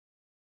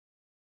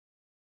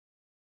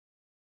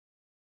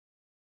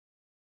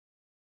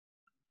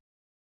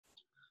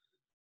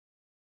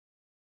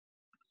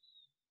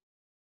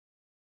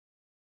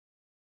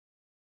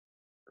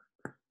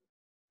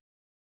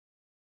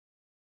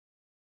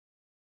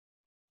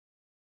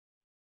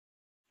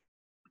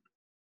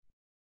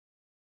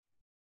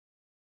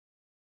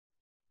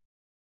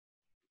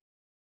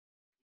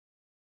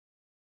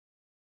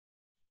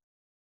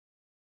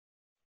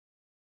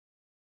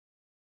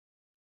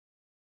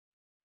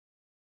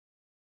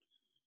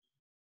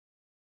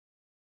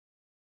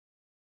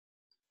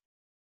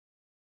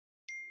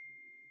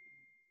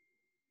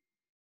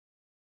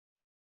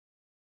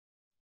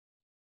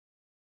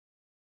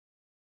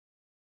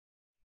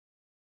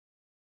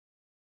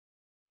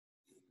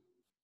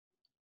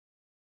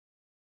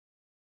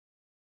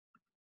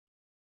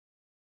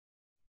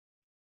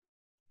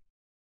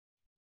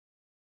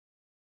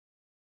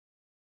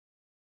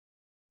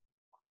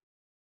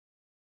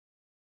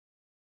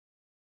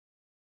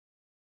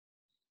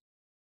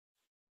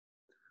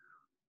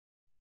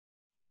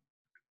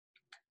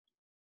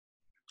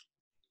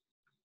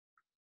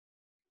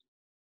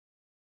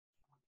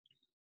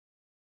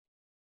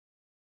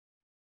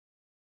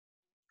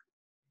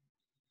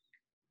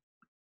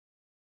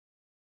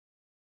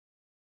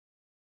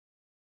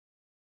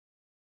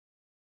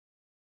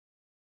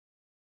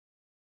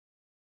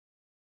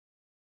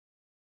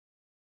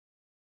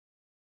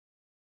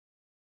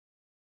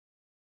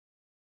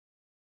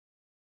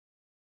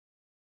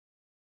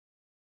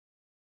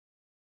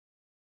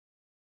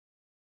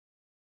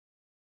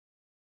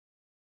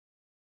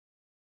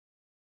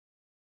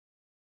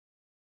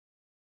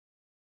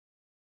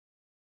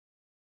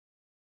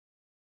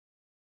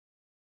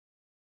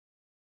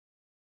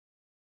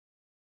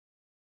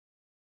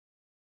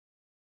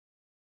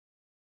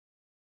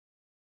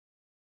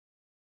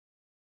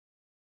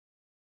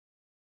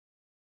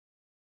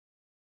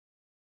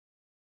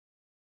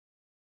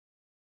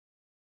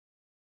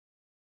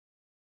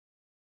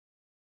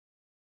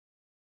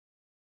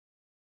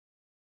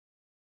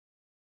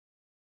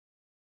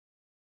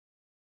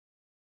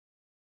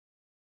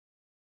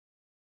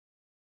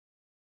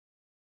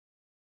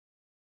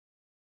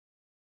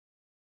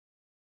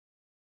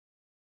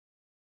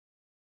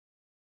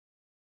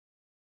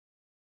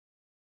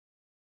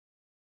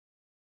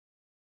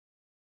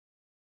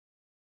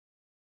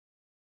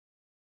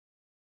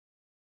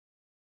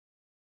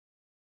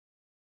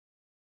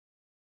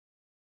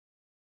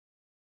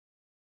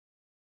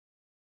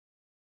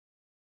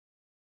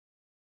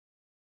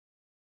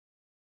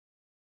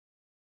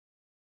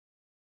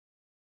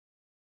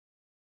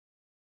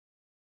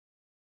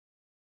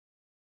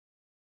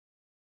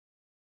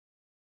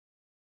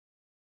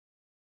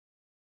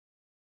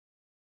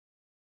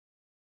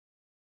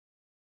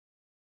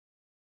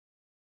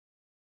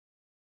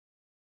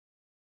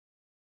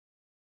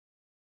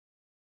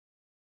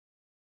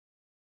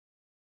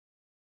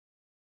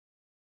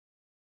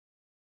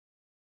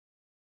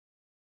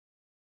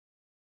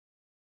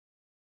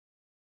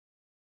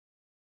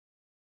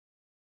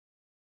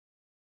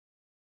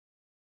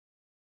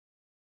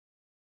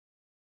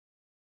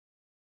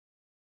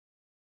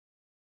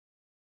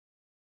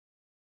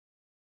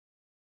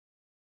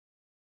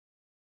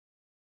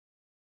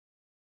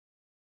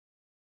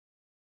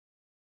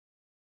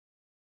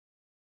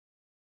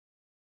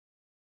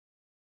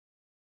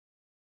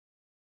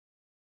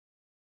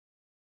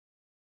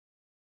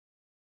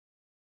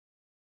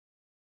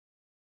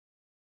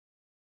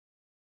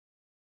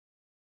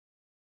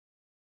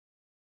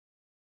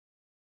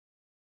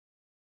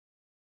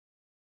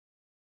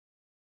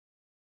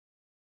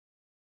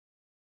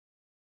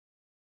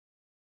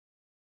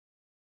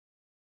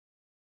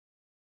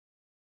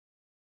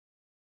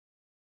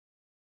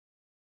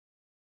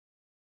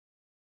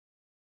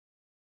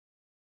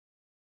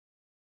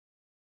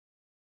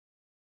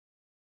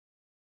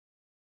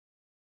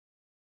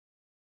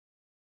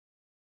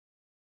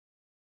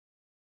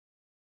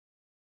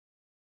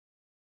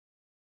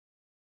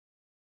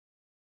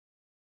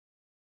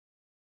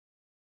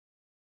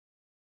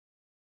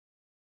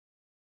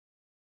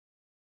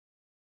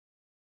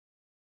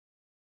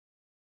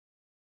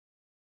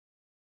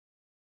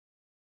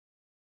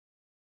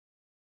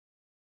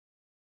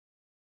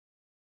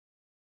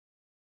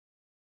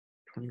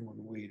Anyone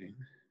waiting?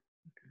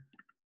 Okay.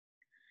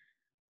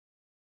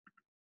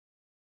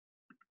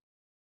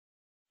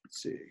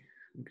 Let's see.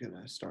 I'm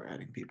gonna start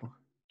adding people.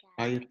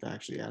 I have to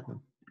actually add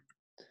them.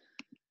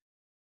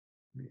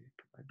 Let me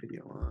put my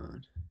video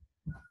on.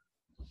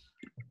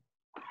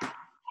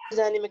 I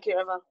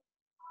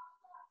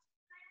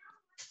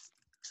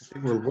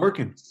think we're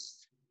working.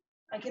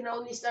 I can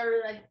only start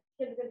like.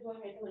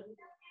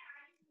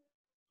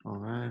 All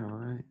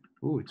right.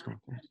 Ooh, it's going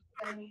fast.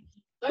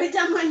 Every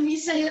time when you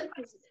say it.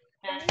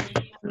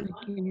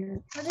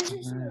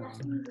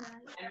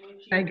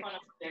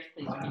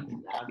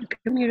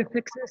 Come here to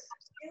fix this.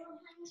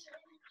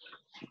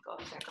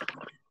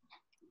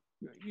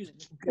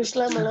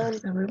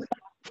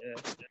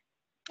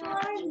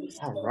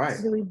 All right.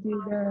 Do we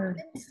do the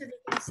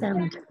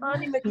sound?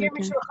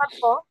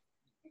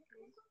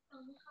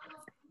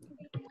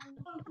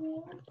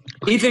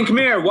 Ethan, come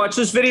here. Watch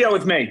this video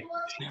with me.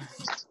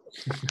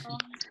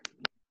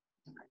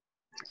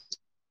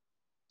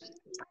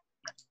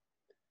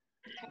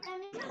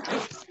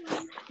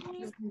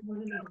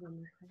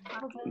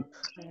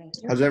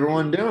 How's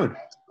everyone doing?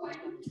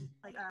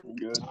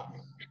 Good.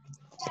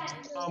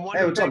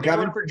 Hey, what's up,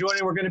 Kevin? For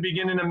joining, we're going to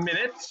begin in a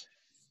minute.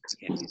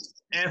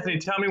 Anthony,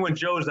 tell me when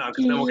Joe's on,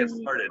 because then we'll get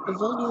started.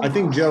 I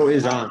think Joe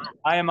is on.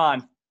 I am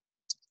on.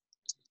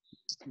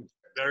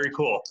 Very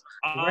cool.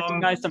 I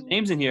recognize some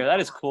names in here. That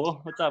is cool.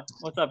 What's up?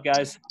 What's up,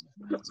 guys?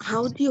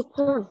 How do you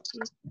call?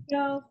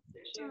 Hope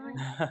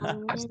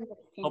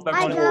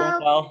everyone's doing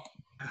well.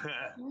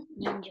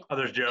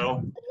 Others,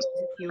 Joe.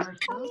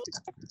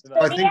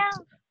 I think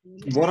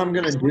what I'm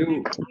gonna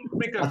do, I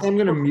think I'm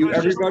gonna mute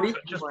everybody.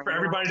 Just for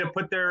everybody to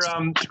put their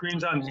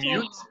screens on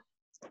mute.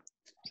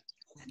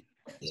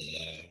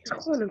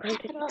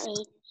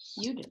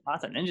 You did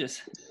lots of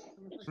ninjas.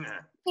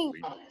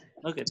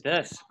 Look at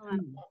this.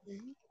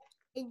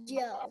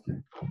 Joe.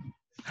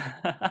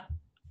 Can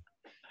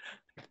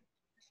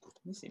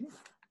you see me?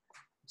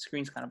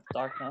 Screen's kind of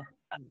dark now.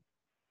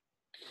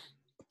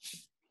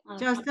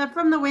 Joe, step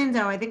from the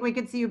window. I think we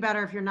could see you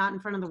better if you're not in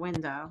front of the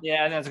window.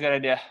 Yeah, that's a good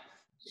idea.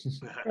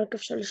 It's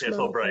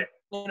so bright.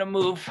 I'm gonna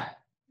move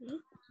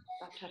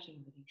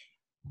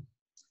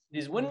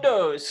these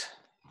windows.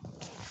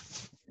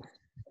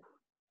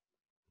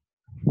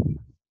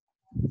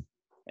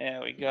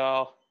 There we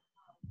go.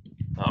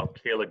 Oh,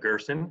 Kayla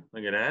Gerson.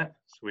 Look at that.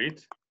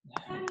 Sweet.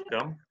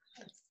 Come.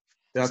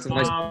 That's a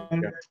nice.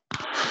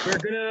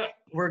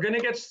 We're gonna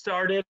get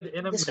started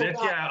in a minute.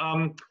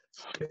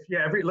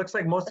 Yeah. It looks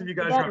like most of you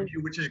guys are on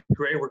mute, which is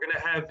great. We're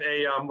gonna have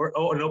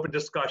an open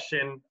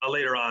discussion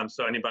later on,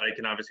 so anybody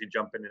can obviously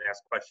jump in and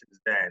ask questions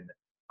then.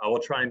 We'll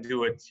try and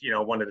do it,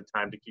 one at a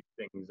time to keep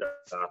things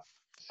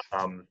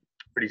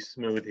pretty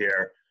smooth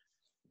here.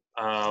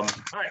 All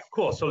right,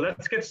 cool. So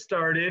let's get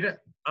started.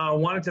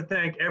 Wanted to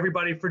thank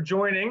everybody for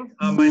joining.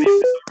 My name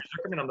is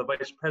Zuckerman. I'm the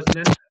Vice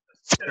President at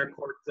the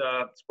Centercourt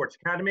Sports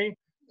Academy.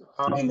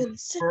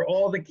 For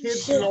all the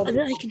kids and all the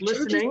people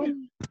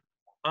listening,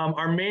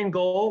 our main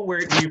goal,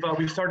 we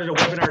started a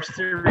webinar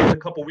series a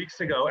couple weeks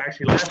ago,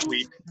 actually last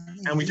week,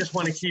 and we just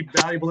want to keep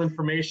valuable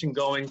information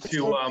going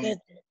to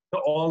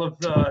all of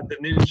the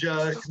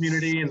ninja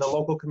community and the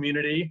local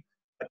community.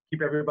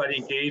 Keep everybody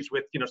engaged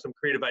with some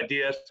creative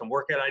ideas, some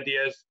workout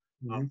ideas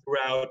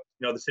throughout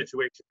the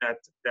situation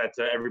that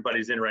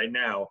everybody's in right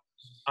now.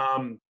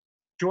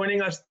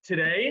 Joining us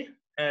today,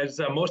 as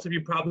most of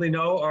you probably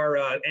know, are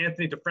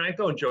Anthony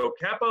DeFranco and Joe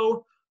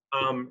Capo,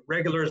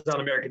 regulars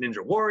on American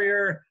Ninja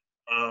Warrior.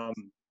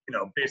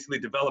 Basically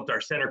developed our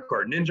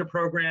Centercourt Ninja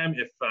program.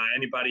 If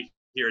anybody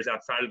here is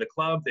outside of the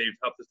club, they've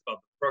helped us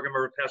develop the program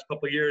over the past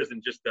couple of years,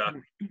 and just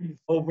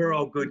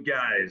overall good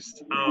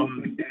guys.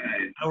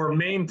 Our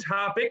main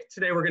topic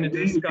today, we're going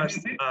to discuss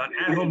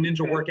at-home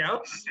ninja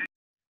workouts,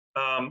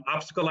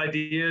 obstacle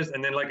ideas,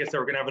 and then, like I said,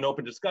 we're going to have an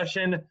open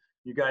discussion.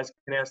 You guys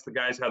can ask the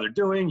guys how they're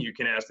doing. You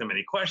can ask them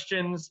any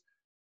questions,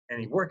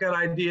 any workout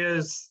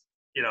ideas,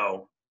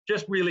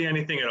 just really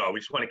anything at all. We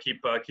just want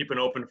to keep an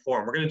open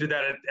forum. We're going to do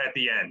that at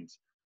the end.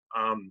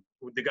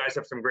 The guys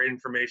have some great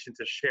information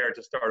to share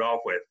to start off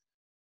with.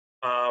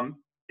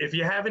 If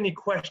you have any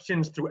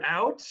questions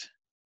throughout,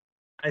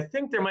 I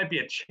think there might be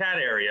a chat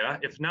area.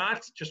 If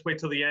not, just wait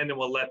till the end and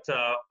we'll let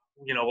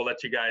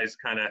you guys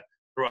kind of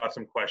throw out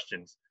some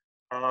questions.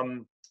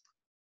 I'm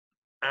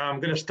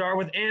going to start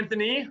with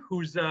Anthony,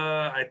 who's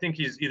I think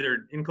he's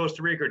either in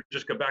Costa Rica or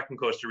just got back from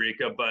Costa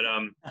Rica, but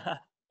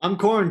I'm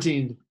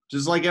quarantined,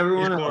 just like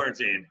everyone else.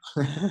 Quarantined.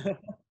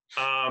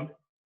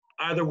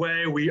 Either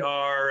way, we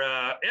are.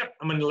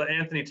 I'm going to let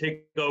Anthony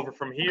take over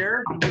from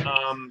here.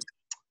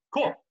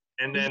 Cool,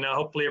 and then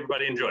hopefully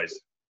everybody enjoys.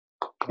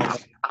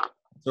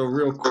 So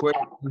real quick,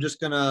 I'm just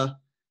gonna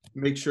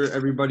make sure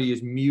everybody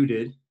is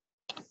muted,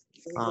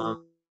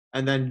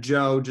 and then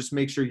Joe, just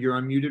make sure you're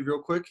unmuted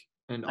real quick.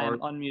 And I'm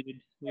unmuted.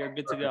 We are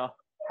good to go.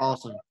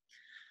 Awesome.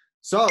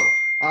 So,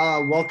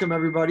 welcome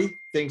everybody.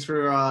 Thanks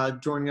for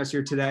joining us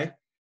here today.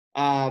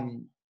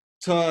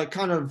 To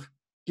kind of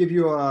give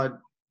you a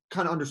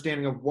kind of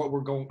understanding of what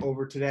we're going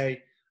over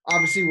today.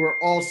 Obviously, we're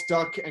all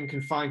stuck and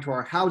confined to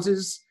our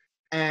houses.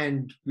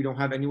 and we don't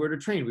have anywhere to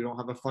train. We don't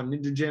have a fun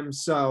ninja gym.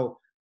 So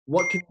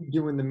what can we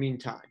do in the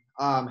meantime?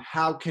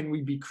 How can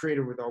we be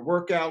creative with our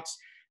workouts?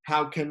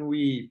 How can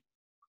we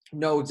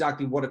know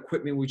exactly what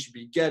equipment we should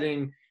be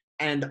getting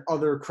and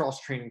other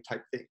cross-training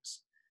type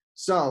things?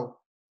 So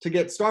to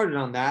get started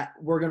on that,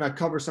 we're going to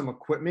cover some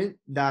equipment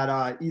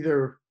that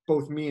either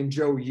both me and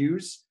Joe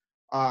use,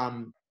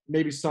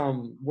 maybe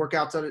some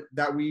workouts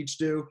that we each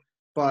do.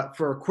 But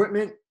for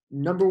equipment,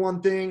 number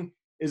one thing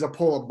is a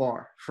pull-up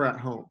bar for at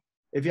home.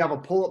 If you have a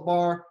pull-up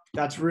bar,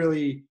 that's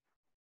really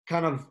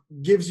kind of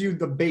gives you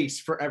the base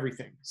for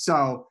everything.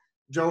 So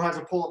Joe has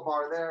a pull-up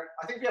bar there.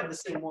 I think we have the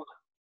same one.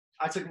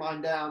 I took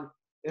mine down.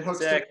 It hooks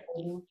to the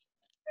table.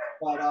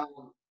 But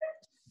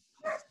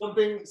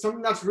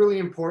something that's really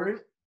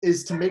important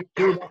is to make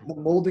sure that the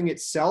molding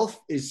itself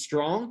is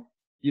strong.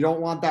 You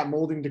don't want that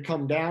molding to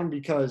come down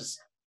because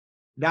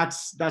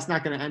that's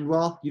not going to end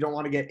well. You don't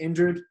want to get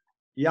injured.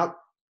 Yep.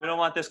 We don't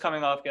want this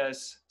coming off,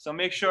 guys. So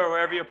make sure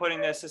wherever you're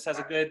putting this has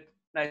a good,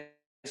 nice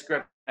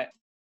grip.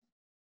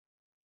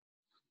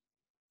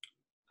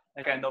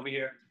 Again, over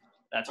here.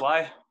 That's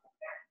why.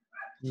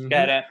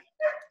 Get it.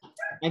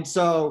 And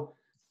so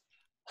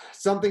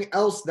something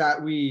else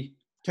that we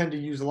tend to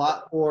use a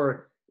lot,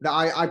 or that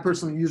I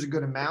personally use a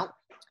good amount,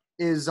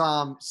 is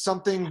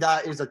something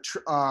that is a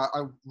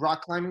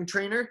rock climbing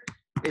trainer.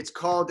 It's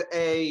called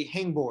a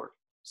hangboard.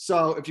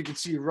 So if you can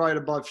see right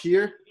above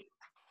here,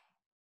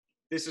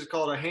 this is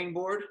called a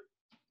hangboard,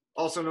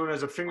 also known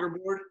as a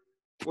fingerboard.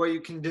 What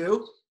you can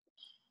do,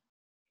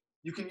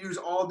 you can use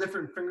all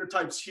different finger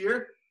types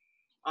here.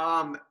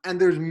 And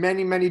there's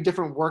many, many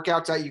different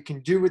workouts that you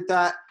can do with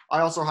that. I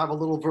also have a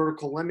little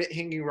vertical limit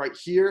hanging right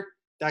here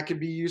that could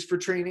be used for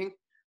training.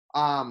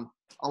 A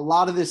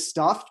lot of this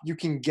stuff you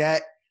can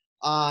get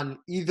on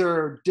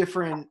either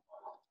different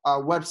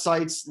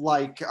websites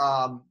like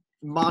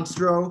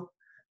Monstro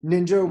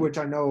Ninja, which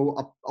I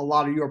know a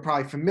lot of you are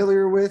probably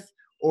familiar with,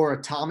 or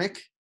Atomic,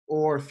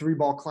 or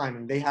 3-Ball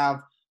Climbing. They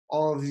have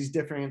all of these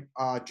different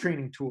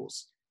training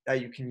tools that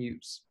you can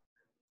use.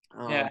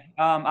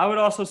 I would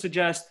also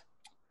suggest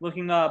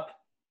looking up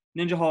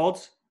ninja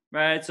holds,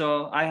 right?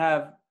 So I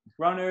have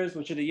runners,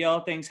 which are the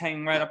yellow things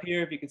hanging right up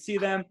here, if you can see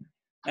them,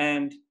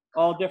 and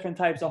all different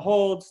types of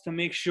holds to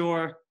make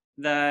sure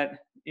that,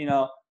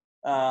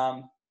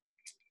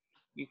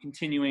 you're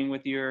continuing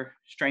with your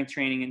strength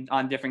training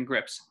on different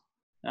grips,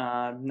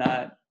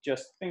 not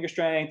just finger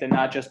strength and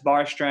not just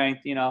bar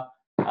strength,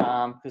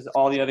 because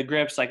all the other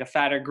grips, like a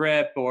fatter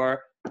grip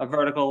or a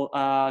vertical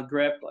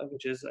grip,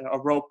 which is a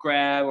rope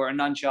grab or a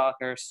nunchuck,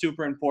 are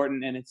super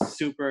important, and it's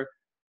super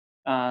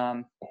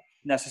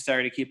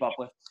necessary to keep up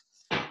with.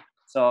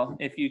 So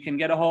if you can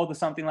get a hold of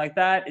something like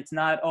that, it's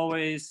not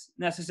always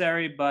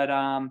necessary, but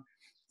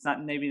it's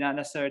maybe not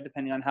necessary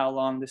depending on how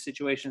long the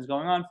situation is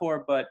going on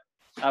for. But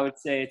I would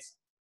say if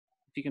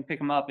you can pick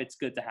them up, it's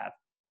good to have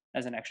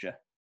as an extra.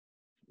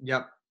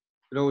 Yep.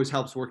 It always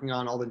helps working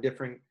on all the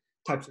different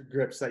types of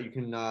grips that you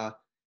can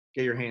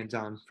get your hands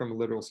on from a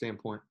literal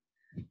standpoint.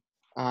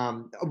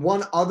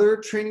 One other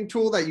training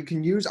tool that you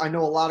can use, I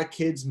know a lot of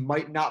kids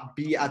might not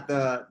be at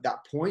that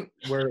point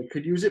where it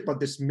could use it,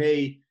 but this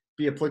may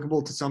be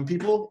applicable to some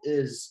people,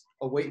 is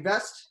a weight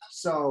vest.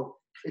 So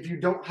if you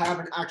don't have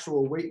an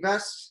actual weight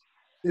vest,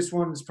 this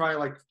one's probably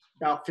like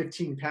about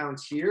 15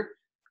 pounds here.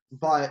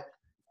 But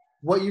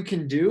what you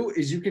can do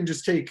is you can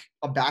just take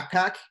a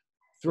backpack,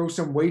 throw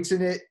some weights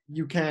in it.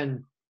 You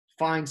can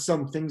find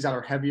some things that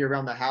are heavy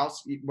around the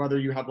house, whether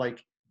you have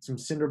like some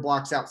cinder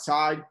blocks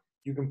outside,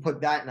 you can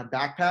put that in a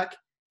backpack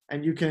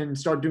and you can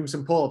start doing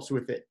some pull-ups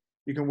with it.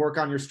 You can work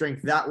on your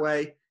strength that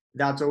way.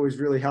 That's always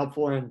really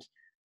helpful, and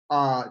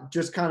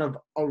just kind of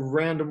a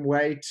random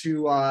way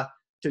to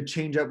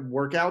change up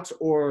workouts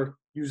or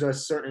use a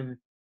certain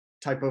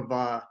type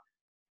of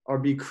or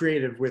be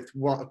creative with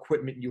what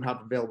equipment you have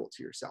available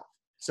to yourself.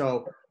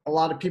 So a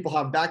lot of people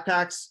have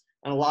backpacks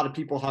and a lot of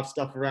people have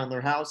stuff around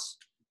their house.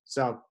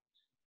 So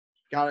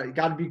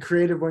gotta be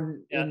creative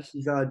in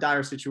these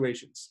dire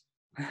situations.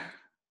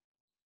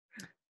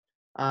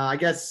 I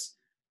guess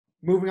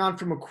moving on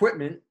from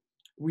equipment,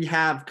 we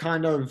have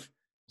kind of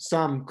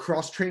some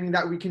cross training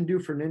that we can do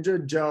for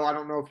Ninja. Joe, I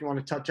don't know if you want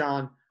to touch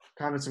on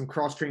kind of some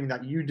cross training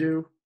that you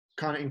do,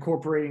 kind of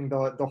incorporating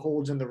the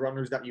holds and the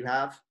runners that you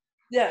have.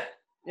 Yeah.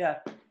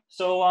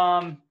 So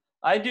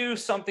I do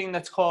something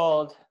that's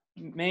called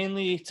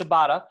mainly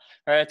Tabata.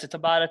 Right, it's a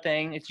Tabata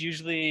thing. It's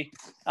usually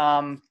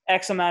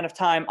X amount of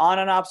time on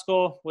an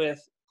obstacle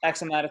with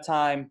X amount of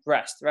time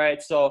rest.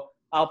 Right, so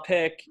I'll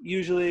pick,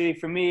 usually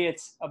for me,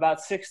 it's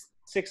about six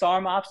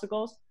arm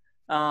obstacles,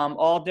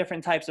 all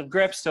different types of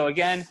grips. So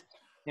again,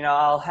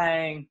 I'll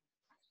hang,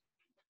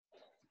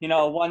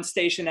 one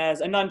station as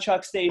a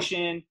nunchuck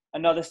station,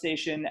 another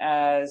station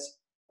as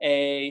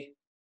a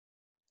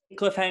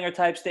cliffhanger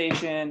type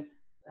station,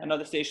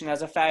 another station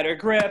has a fatter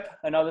grip,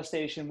 another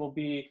station will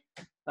be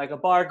like a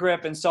bar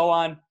grip, and so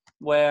on,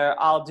 where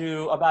I'll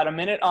do about a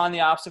minute on the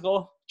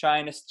obstacle,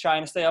 trying to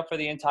stay up for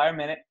the entire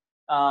minute,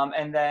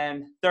 and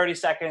then 30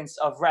 seconds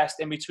of rest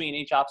in between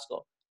each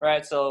obstacle,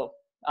 right? So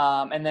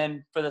And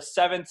then for the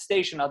 7th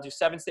station, I'll do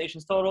 7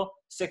 stations total,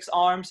 6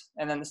 arms,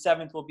 and then the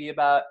 7th will be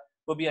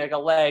like a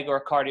leg or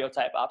a cardio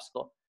type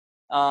obstacle.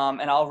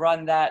 And I'll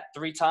run that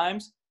 3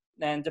 times.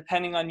 And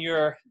depending on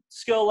your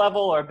skill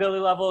level or ability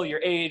level,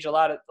 your age, a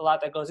lot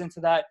that goes into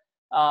that,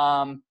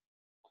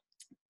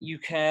 you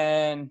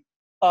can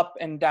up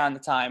and down the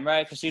time,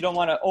 right? Because you don't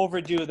want to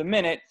overdo the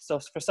minute. So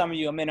for some of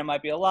you, a minute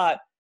might be a lot,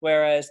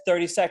 whereas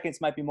 30 seconds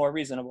might be more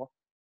reasonable,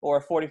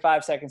 or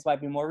 45 seconds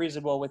might be more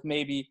reasonable with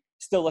maybe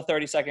still a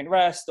 30-second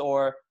rest,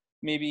 or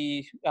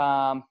maybe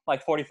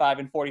like 45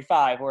 and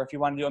 45, or if you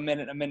want to do a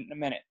minute.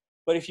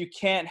 But if you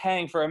can't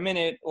hang for a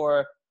minute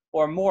or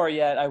more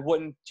yet, I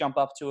wouldn't jump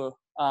up to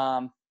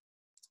a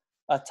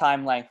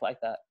time length like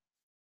that.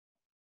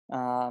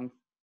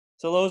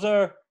 So those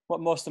are what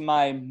most of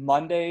my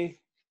Monday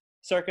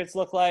circuits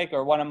look like,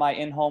 or one of my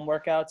in-home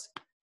workouts.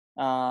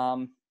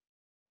 And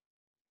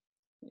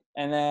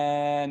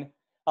then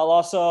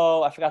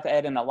I forgot to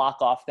add in a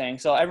lock-off thing.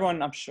 So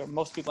everyone, I'm sure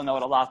most people know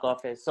what a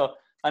lock-off is. So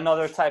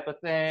another type of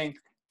thing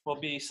will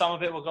be, some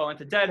of it will go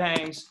into dead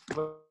hangs,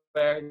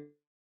 where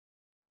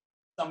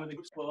some of the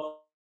groups will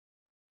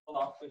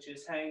off, which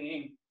is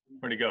hanging.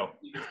 Where'd he go?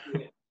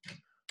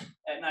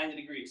 At 90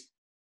 degrees.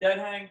 Dead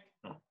hang,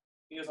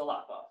 here's a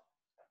lock-off.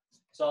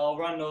 So I'll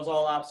run those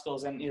all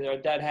obstacles in either a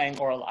dead hang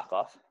or a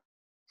lock-off.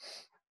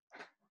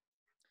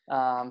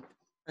 And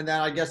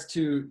then I guess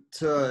to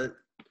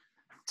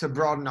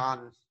broaden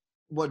on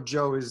what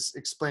Joe is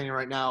explaining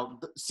right now,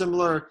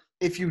 similar,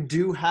 if you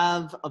do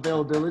have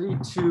availability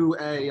to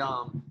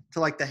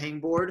like the hang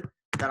board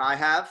that I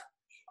have,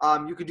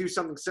 you could do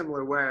something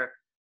similar where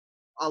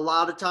a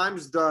lot of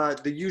times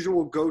the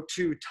usual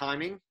go-to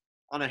timing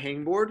on a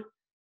hang board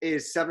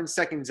is 7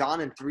 seconds on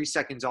and 3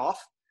 seconds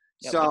off.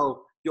 Yep.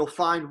 So you'll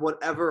find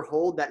whatever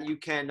hold that you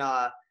can,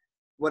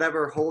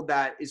 whatever hold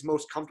that is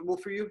most comfortable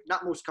for you,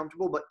 not most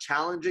comfortable, but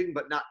challenging,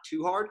 but not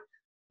too hard,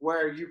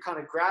 where you kind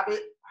of grab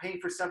it, hang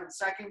for 7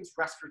 seconds,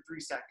 rest for 3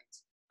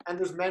 seconds. And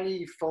there's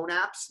many phone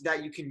apps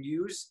that you can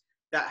use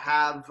that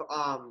have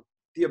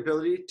the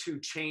ability to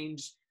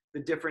change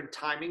the different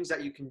timings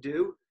that you can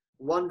do.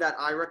 One that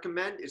I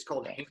recommend is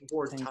called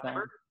Hangboard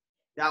Timer.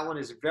 That one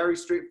is very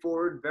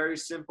straightforward, very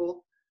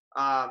simple.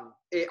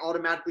 It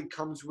automatically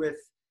comes with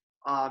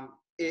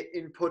it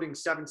inputting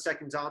 7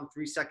 seconds on,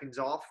 3 seconds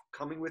off,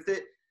 coming with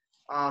it.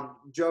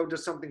 Joe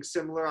does something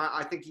similar.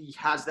 I think he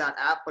has that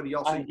app, but he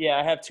also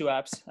I have 2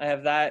 apps. I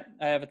have that.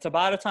 I have a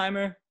Tabata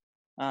timer.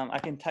 I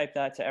can type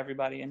that to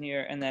everybody in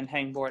here, and then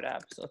Hangboard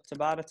app. So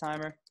Tabata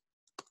timer.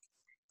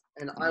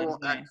 And I will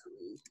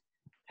actually.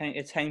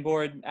 It's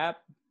Hangboard app.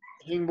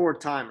 Hangboard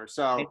timer.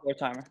 So Hangboard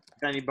timer.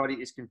 if anybody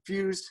is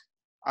confused,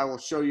 I will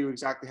show you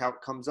exactly how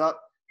it comes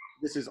up.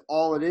 This is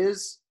all it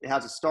is. It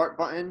has a start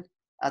button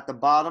at the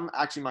bottom.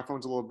 Actually, my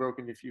phone's a little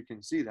broken if you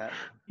can see that.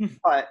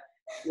 But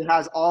it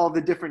has all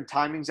the different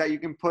timings that you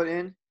can put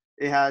in.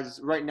 It has,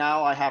 right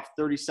now, I have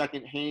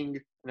 30-second hang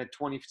and a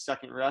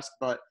 20-second rest,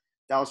 but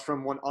that was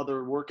from one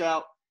other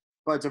workout.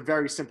 But it's a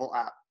very simple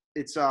app.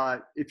 It's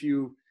if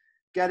you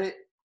get it,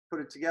 put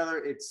it together,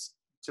 it's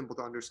simple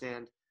to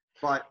understand.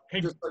 But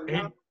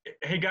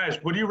hey guys,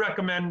 what do you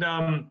recommend?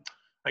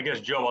 I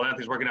guess Joe, while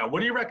Anthony's working out, what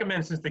do you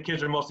recommend, since the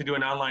kids are mostly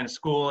doing online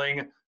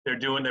schooling? They're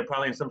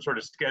probably in some sort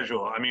of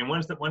schedule. I mean,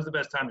 when's the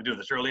best time to do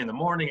this? Early in the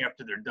morning,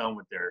 after they're done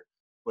with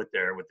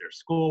their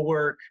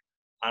schoolwork?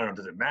 I don't know.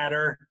 Does it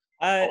matter?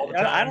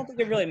 I don't think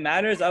it really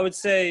matters. I would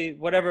say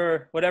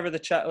whatever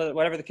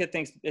the kid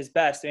thinks is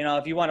best. You know,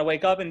 if you want to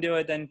wake up and do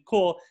it, then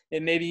cool.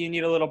 And maybe you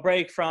need a little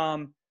break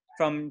from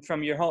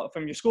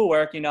your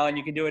schoolwork, you know, and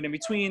you can do it in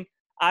between.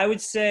 I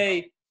would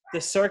say the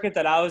circuit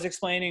that I was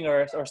explaining,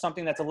 or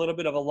something that's a little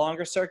bit of a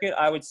longer circuit,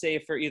 I would say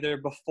for either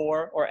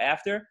before or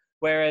after.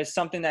 Whereas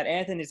something that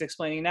Anthony is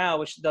explaining now,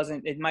 which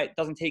doesn't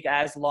take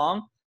as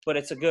long, but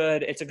it's a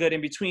good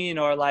in between,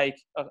 or like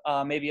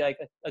maybe like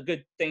a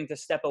good thing to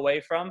step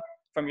away from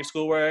your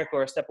schoolwork,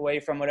 or step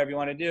away from whatever you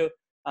want to do.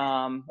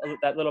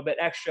 That little bit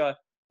extra,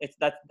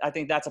 I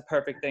think that's a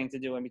perfect thing to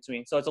do in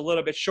between. So it's a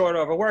little bit shorter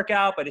of a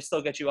workout, but it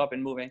still gets you up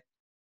and moving.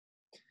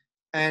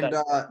 And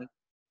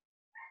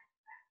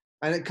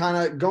it kind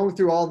of going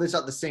through all this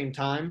at the same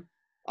time.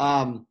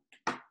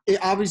 It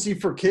obviously,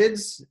 for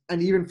kids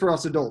and even for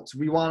us adults,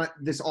 we want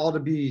this all to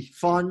be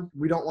fun.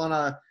 We don't want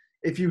to,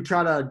 if you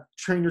try to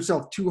train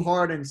yourself too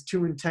hard and it's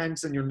too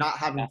intense and you're not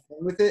having fun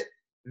with it,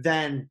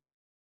 then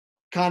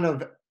kind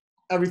of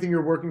everything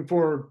you're working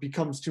for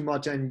becomes too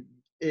much and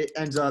it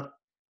ends up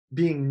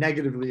being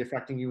negatively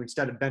affecting you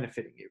instead of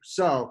benefiting you.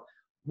 So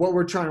what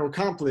we're trying to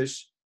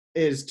accomplish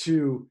is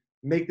to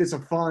make this a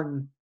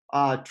fun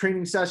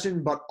training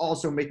session, but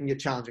also making it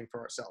challenging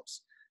for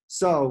ourselves.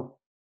 So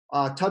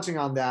touching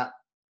on that,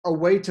 a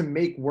way to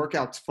make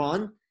workouts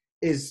fun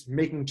is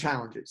making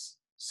challenges.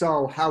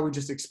 So how we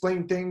just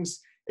explain things.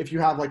 If you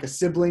have like a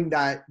sibling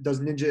that does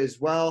ninja as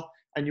well,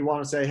 and you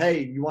want to say,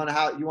 hey, you want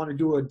to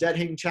do a dead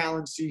hang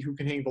challenge, see who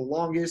can hang the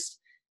longest.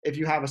 If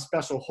you have a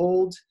special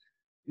hold,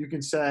 you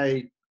can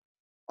say,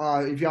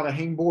 if you have a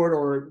hang board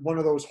or one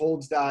of those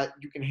holds that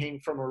you can hang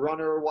from a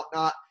runner or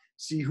whatnot,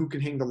 see who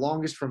can hang the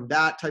longest from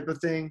that type of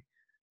thing.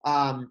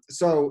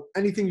 So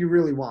anything you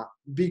really want,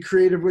 be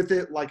creative with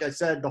it. Like I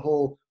said, the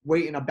whole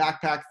weight in a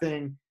backpack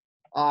thing,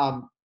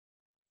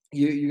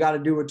 you got to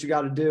do what you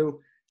got to do,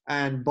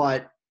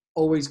 but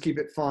always keep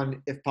it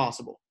fun if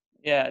possible.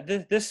 Yeah,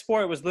 this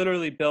sport was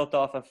literally built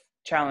off of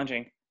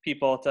challenging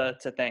people to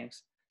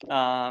things.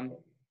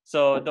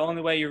 So the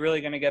only way you're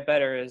really going to get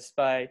better is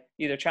by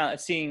either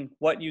seeing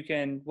how you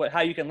can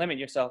limit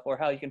yourself, or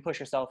how you can push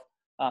yourself,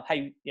 how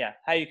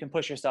you can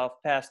push yourself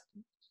past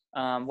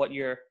what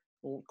your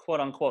quote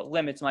unquote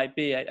limits might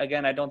be.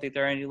 Again, I don't think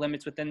there are any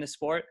limits within the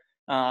sport,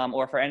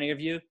 or for any of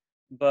you,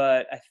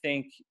 but I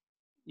think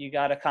you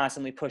got to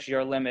constantly push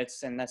your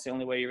limits, and that's the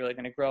only way you're really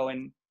going to grow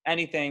in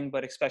anything,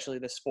 but especially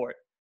this sport.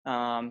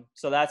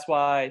 So that's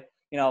why,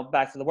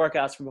 back to the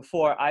workouts from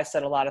before, I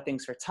set a lot of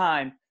things for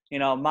time.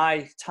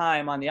 My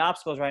time on the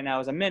obstacles right now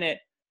is a minute,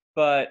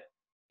 but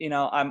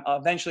I'm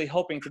eventually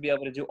hoping to be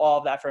able to do all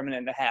of that for a minute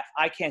and a half.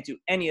 I can't do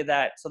any of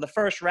that. So the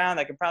first round,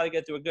 I can probably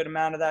get through a good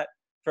amount of that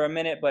for a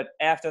minute, but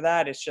after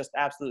that, it's just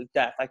absolute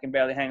death. I can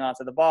barely hang on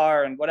to the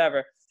bar and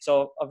whatever.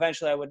 So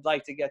eventually I would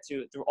like to get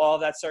through all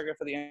of that circuit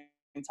for the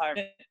entire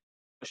minute,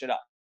 push it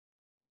up.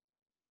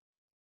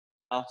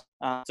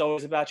 It's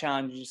always about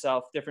challenging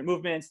yourself, different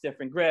movements,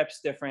 different grips,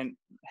 different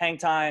hang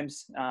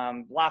times,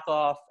 lock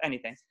off,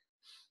 anything.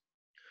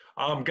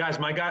 Guys,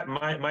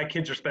 my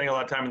kids are spending a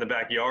lot of time in the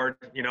backyard,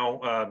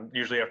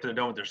 usually after they're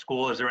done with their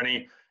school. Is there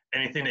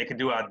anything they can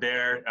do out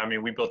there? I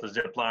mean, we built a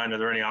zip line. Are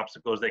there any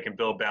obstacles they can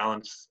build,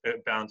 balance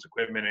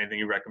equipment, anything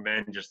you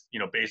recommend? Just,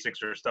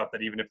 basics or stuff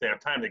that even if they have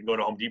time, they can go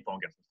to Home Depot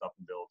and get some stuff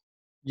and build.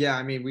 Yeah,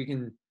 I mean, we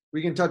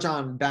can touch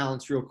on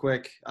balance real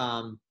quick.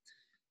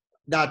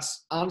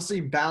 That's honestly,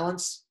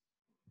 balance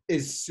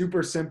is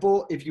super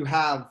simple if you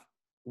have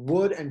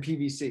wood and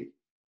PVC.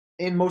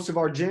 In most of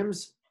our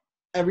gyms,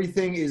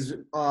 everything is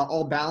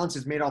all balance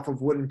is made off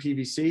of wood and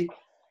PVC.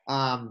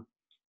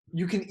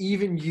 You can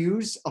even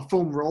use a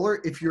foam roller.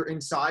 If you're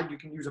inside, you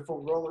can use a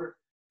foam roller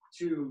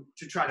to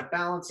try to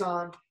balance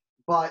on.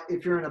 But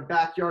if you're in a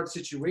backyard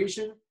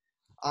situation,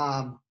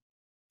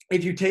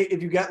 if you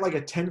get like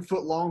a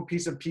 10-foot long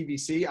piece of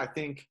PVC, I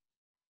think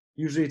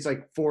usually it's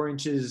like 4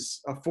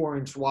 inches, a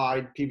 4-inch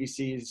wide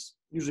PVC is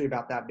usually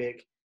about that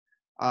big.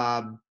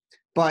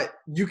 But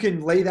you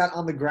can lay that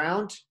on the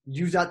ground,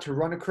 use that to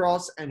run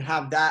across, and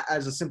have that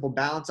as a simple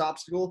balance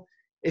obstacle.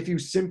 If you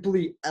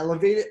simply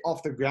elevate it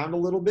off the ground a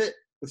little bit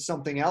with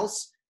something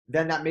else,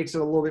 then that makes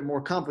it a little bit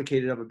more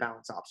complicated of a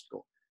balance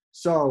obstacle.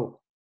 So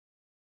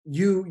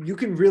you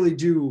can really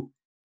do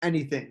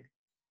anything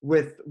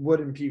with wood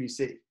and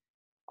PVC.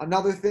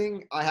 Another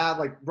thing I have,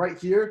 like right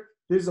here,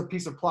 there's a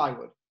piece of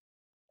plywood.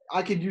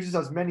 I could use this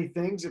as many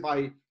things if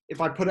I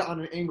put it on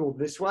an angle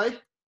this way,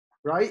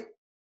 right?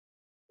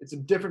 It's a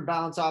different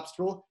balance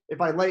obstacle.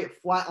 If I lay it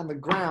flat on the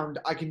ground,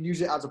 I can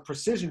use it as a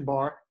precision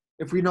bar.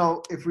 If we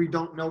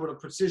don't know what a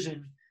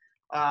precision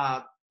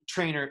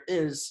trainer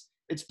is,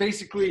 it's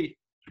basically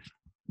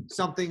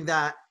something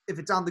that if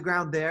it's on the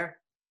ground there,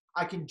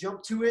 I can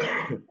jump to it,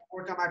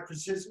 work on my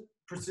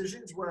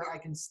precisions where I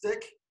can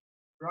stick,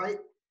 right?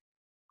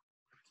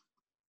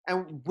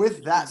 And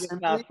with that,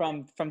 simply,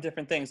 from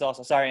different things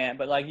also. Sorry, Ant,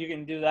 but like you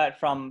can do that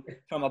from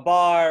a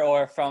bar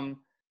or from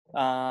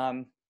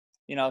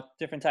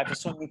different types of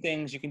swimming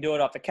things. You can do it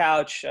off the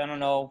couch. I don't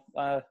know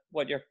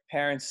what your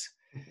parents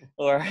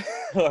or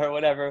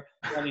whatever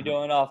when you're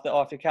doing off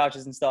your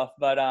couches and stuff.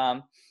 But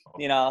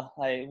we have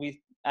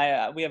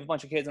a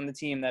bunch of kids on the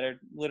team that are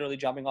literally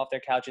jumping off their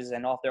couches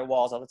and off their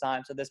walls all the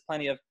time. So there's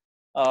plenty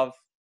of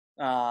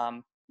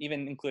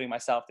even including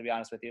myself, to be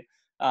honest with you,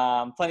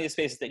 plenty of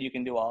spaces that you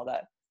can do all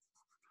that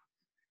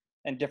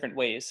in different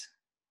ways.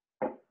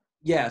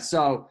 Yeah.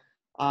 So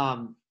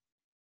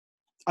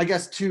I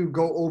guess to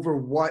go over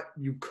what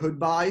you could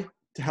buy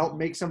to help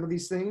make some of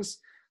these things,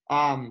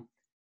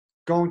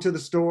 going to the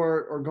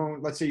store or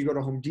let's say you go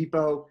to Home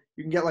Depot,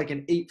 you can get like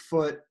an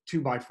 8-foot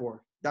 2x4.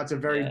 That's a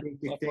very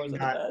basic thing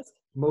that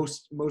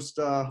most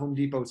Home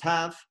Depots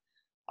have.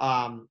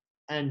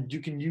 And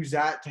you can use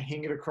that to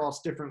hang it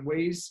across different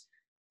ways.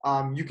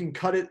 You can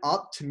cut it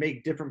up to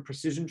make different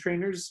precision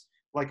trainers.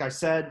 Like I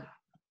said,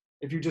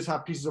 if you just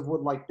have pieces of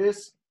wood like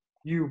this,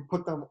 you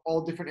put them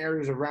all different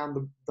areas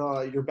around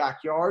your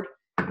backyard.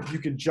 You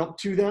could jump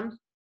to them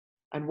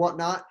and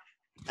whatnot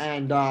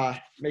and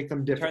make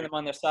them different. Turn them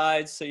on their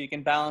sides so you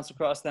can balance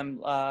across them.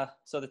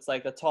 So it's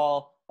like a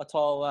tall,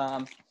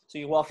 so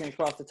you're walking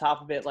across the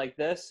top of it like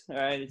this. All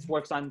right. It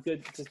works on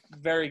it's a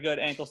very good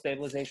ankle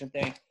stabilization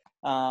thing.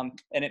 And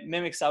it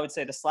mimics, I would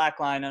say, the slack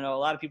line. I know a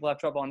lot of people have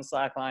trouble on the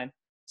slack line.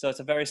 So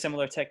it's a very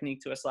similar technique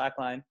to a slack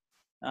line.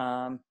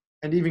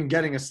 And even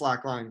getting a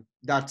slack line,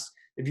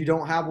 if you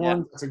don't have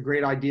one, that's a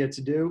great idea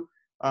to do.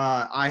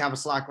 I have a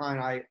slack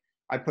line.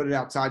 I put it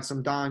outside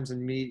sometimes,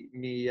 and me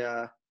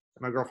and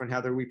my girlfriend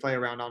Heather, we play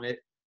around on it.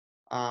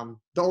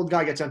 The old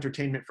guy gets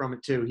entertainment from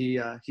it too.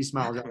 He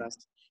smiles at us.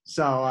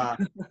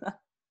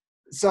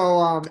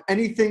 So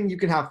anything you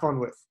can have fun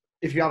with.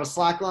 If you have a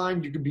slack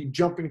line, you could be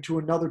jumping to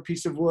another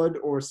piece of wood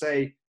or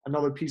say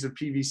another piece of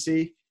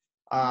PVC.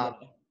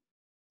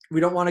 We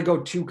don't want to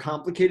go too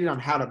complicated on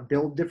how to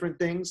build different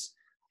things.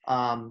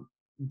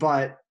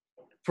 But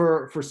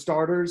for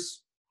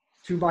starters,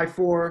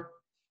 2x4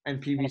 and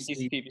And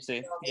PVC.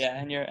 PVC.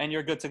 Yeah, and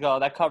you're good to go.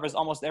 That covers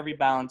almost every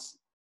balance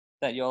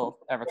that you'll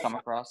ever come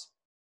across.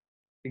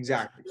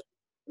 Exactly.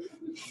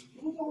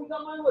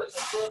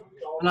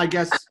 And I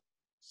guess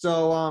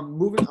so.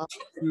 Moving on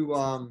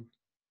to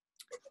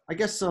I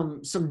guess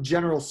some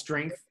general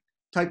strength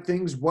type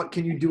things. What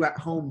can you do at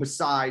home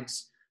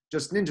besides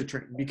just ninja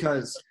train?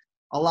 Because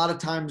a lot of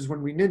times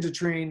when we ninja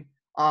train,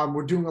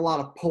 we're doing a lot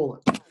of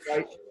pulling,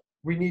 right?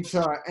 We need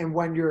to, and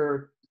when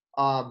you're,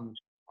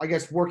 I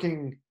guess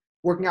working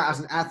out as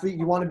an athlete,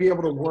 you want to be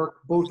able to work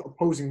both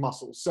opposing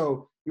muscles.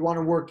 So you want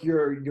to work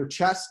your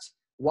chest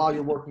while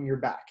you're working your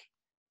back.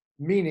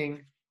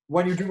 Meaning,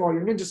 when you do all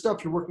your ninja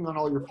stuff, you're working on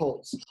all your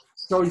pulls.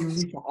 So you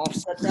need to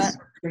offset that,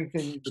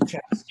 strengthen the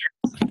chest.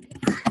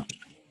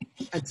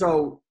 And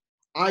so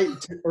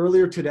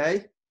earlier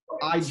today,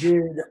 I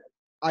did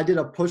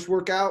a push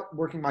workout,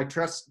 working my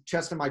chest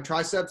and my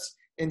triceps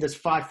in this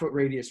 5-foot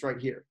radius right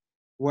here,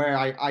 where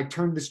I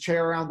turned this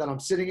chair around that I'm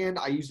sitting in.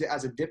 I used it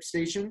as a dip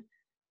station.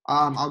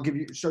 I'll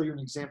show you an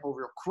example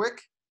real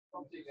quick.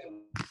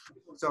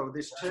 So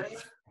this chair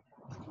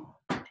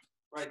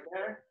right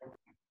there.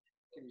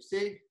 Can you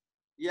see?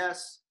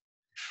 Yes.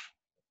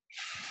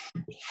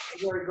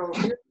 There we go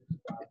here.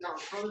 It's down in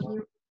front of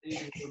you. And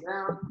you can go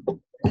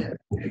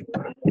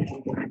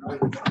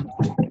down.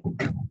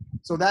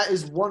 So that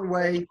is one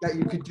way that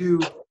you could do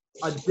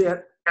a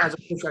dip as a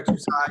push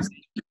exercise.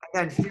 And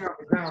then here on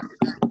the ground,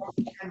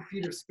 10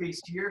 feet of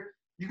space here.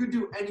 You could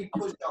do any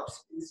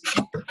push-ups.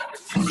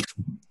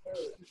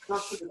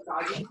 Not to the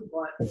side of you,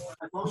 but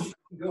as long as you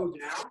can go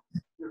down,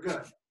 you're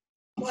good.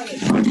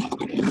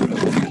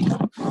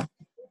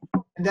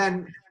 And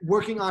then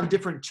working on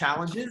different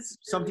challenges,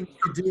 something you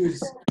could do is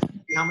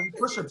see how many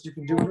push-ups you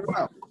can do in a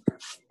row.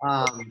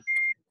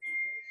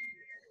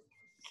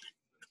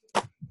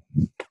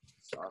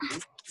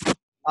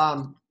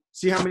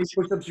 See how many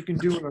push-ups you can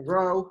do in a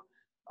row.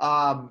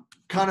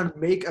 Kind of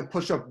make a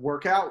push-up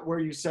workout where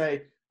you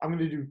say, I'm going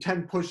to do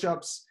 10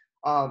 push-ups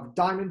of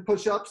diamond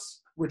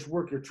push-ups, which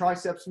work your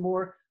triceps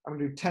more. I'm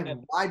going to do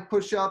 10 wide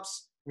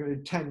push-ups. I'm going to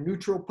do 10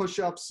 neutral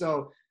push-ups.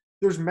 So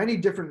there's many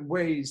different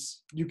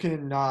ways you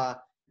can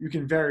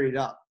vary it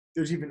up.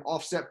 There's even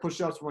offset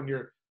push-ups when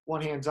you're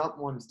one hand's up,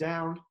 one's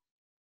down.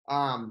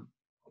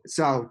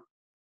 So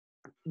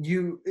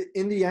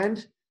in the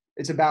end,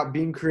 it's about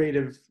being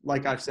creative,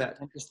 like I've said.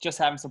 And just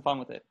having some fun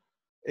with it.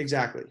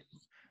 Exactly.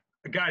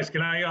 Guys,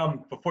 can I,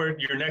 before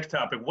your next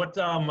topic, what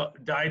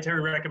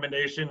dietary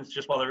recommendations,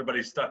 just while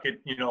everybody's stuck at,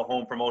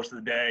 home for most of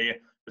the day,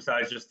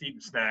 besides just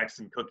eating snacks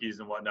and cookies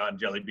and whatnot, and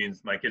jelly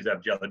beans? My kids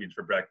have jelly beans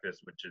for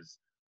breakfast, which is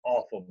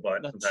awful,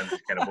 but sometimes you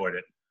can't avoid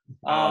it.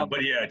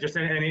 But yeah, just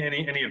any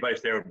advice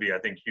there would be, I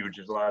think, huge.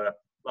 There's a lot of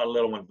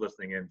little ones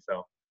listening in,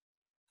 so.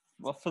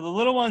 Well, for the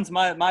little ones,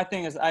 my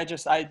thing is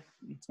it's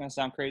gonna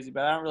sound crazy,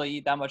 but I don't really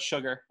eat that much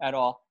sugar at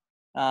all.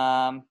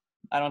 I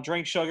don't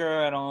drink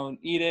sugar. I don't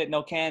eat it.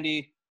 No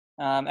candy.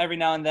 Every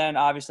now and then,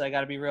 obviously, I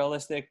got to be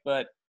realistic,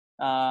 but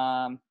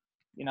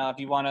if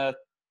you want to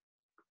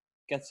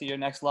get to your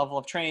next level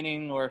of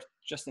training or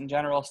just in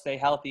general stay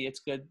healthy,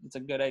 it's good. It's a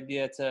good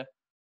idea to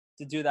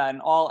do that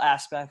in all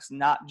aspects,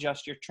 not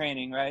just your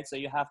training, right? So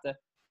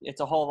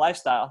it's a whole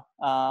lifestyle.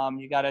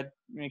 You got to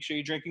make sure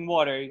you're drinking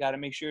water. You got to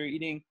make sure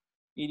you're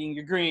eating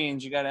your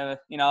greens. You got to,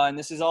 and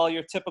this is all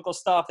your typical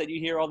stuff that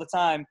you hear all the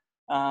time.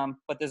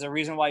 But there's a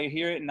reason why you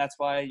hear it, and that's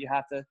why you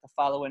have to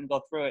follow it and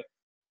go through it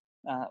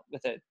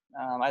with it.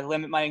 I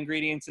limit my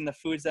ingredients in the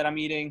foods that I'm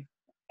eating,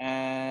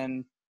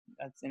 and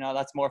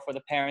that's more for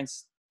the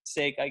parents'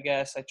 sake, I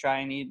guess. I try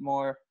and eat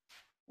more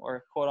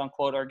or quote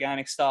unquote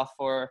organic stuff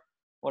or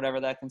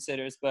whatever that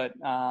considers, but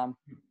I'm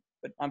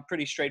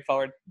pretty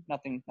straightforward.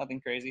 Nothing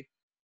crazy.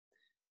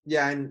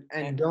 Yeah,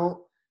 and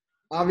don't,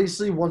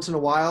 obviously once in a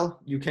while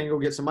you can go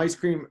get some ice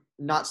cream.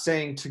 Not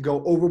saying to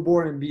go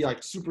overboard and be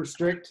like super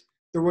strict.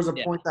 There was a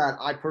point that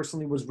I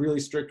personally was really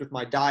strict with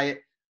my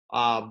diet.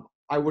 I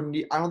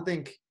don't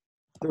think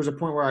there was a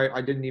point where I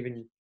wouldn't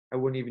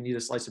even eat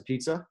a slice of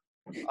pizza.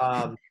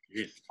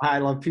 I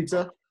love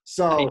pizza.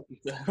 So,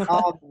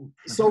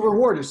 so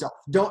reward yourself.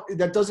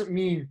 That doesn't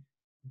mean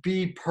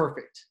be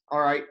perfect. All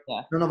right.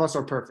 Yeah. None of us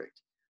are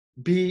perfect.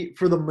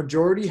 For the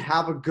majority,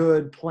 have a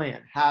good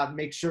plan.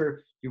 Make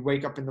sure you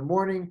wake up in the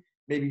morning,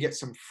 maybe get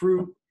some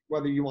fruit,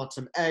 whether you want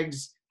some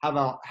eggs, have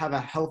a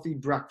healthy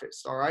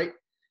breakfast. All right.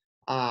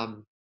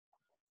 And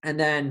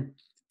then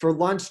for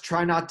lunch,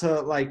 try not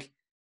to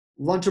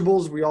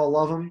Lunchables. We all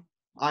love them.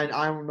 I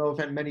don't know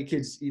if many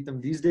kids eat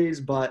them these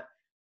days, but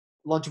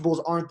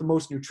Lunchables aren't the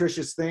most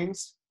nutritious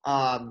things.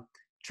 Try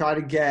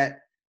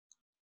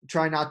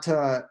not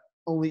to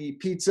only eat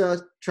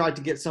pizza. Try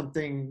to get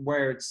something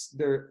where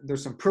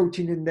there's some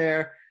protein in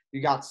there.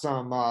 You got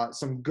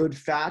some good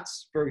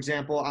fats. For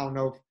example, I don't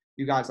know if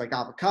you guys like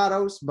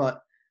avocados, but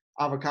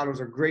avocados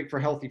are great for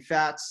healthy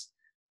fats.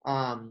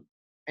 You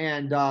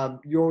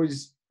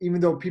always, even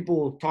though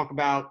people talk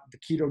about the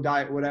keto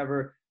diet,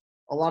 whatever,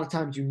 a lot of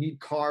times you need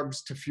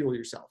carbs to fuel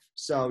yourself.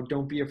 So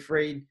don't be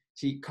afraid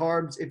to eat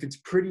carbs. If it's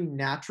pretty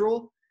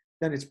natural,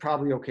 then it's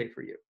probably okay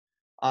for you.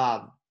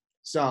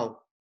 So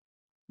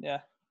Yeah.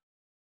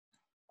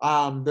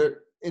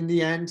 in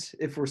the end,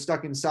 if we're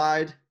stuck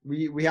inside,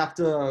 we have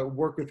to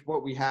work with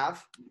what we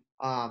have.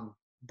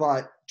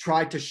 But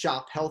try to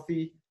shop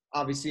healthy.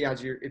 Obviously,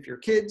 if you're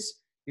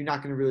kids, you're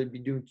not going to really be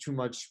doing too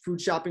much food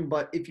shopping.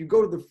 But if you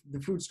go to the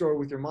food store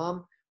with your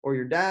mom or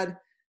your dad,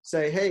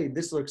 say, hey,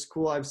 this looks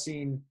cool. I've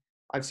seen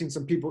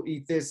some people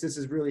eat this. This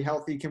is really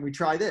healthy. Can we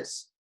try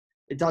this?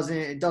 It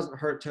doesn't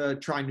hurt to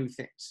try new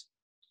things.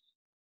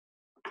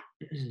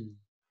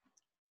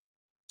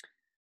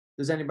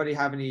 Does anybody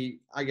have any,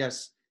 I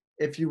guess,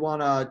 if you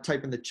want to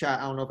type in the chat,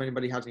 I don't know if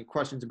anybody has any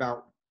questions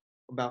about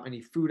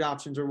any food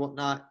options or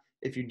whatnot.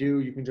 If you do,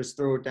 you can just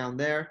throw it down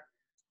there.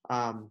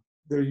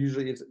 There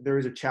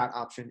is a chat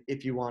option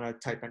if you want to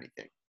type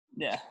anything.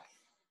 Yeah.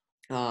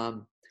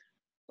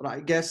 But I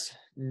guess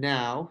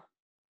now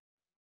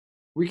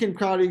we can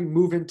probably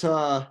move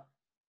into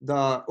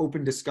the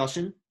open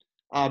discussion.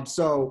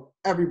 So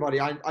everybody,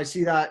 I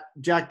see that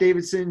Jack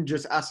Davidson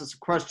just asked us a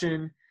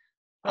question.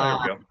 Oh,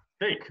 there we go.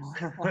 Steak.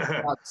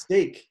 About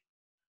steak.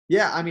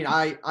 Yeah, I mean,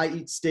 I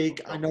eat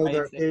steak. I know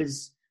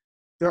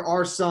there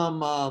are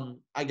some,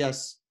 I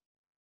guess,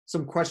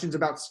 some questions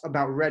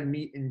about red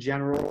meat in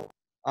general,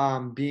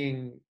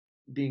 being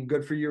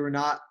good for you or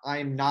not. I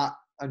am not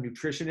a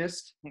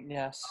nutritionist.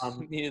 Yes,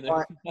 me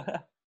either.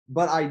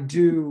 But I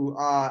do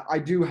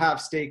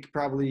have steak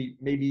probably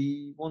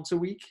maybe once a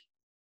week.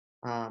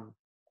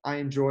 I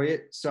enjoy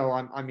it, so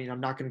I'm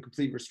not going to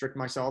completely restrict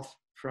myself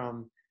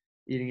from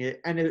eating it,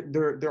 and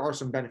there are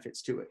some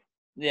benefits to it.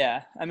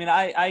 Yeah, I mean,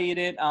 I eat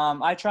it.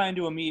 I try and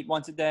do a meat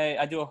once a day.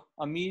 I do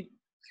a meat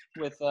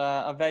with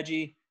a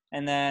veggie,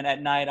 and then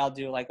at night I'll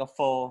do like a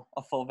full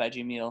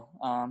veggie meal,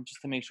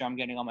 just to make sure I'm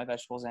getting all my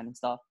vegetables in and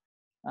stuff.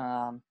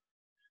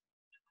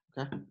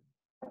 Okay.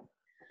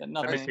 But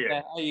nothing.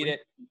 Yeah, I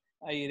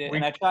eat it,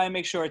 and I try and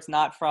make sure it's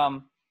not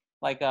from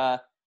like I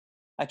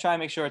try and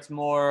make sure it's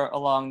more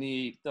along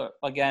the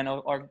again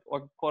or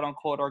quote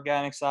unquote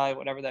organic side,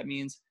 whatever that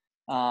means.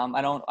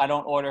 I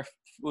don't order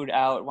food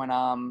out when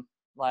I'm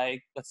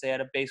like, let's say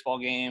at a baseball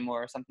game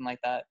or something like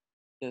that,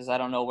 because I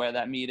don't know where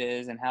that meat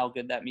is and how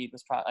good that meat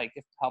was,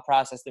 how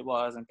processed it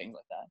was and things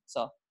like that.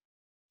 So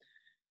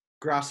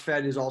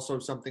grass-fed is also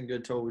something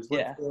good to always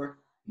look for.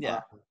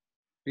 Yeah.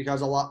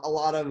 Because a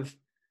lot of,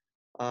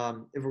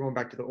 if we're going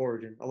back to the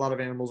origin, a lot of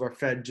animals are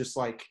fed just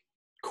like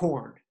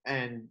corn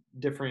and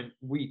different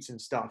wheats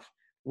and stuff,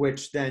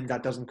 which then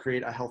that doesn't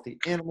create a healthy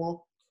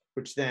animal,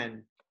 which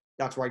then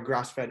that's why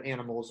grass-fed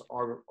animals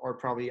are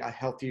probably a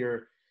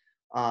healthier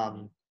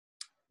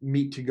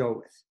meat to go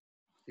with,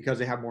 because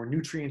they have more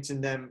nutrients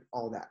in them,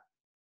 all that.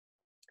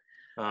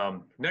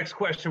 Next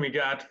question we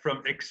got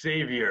from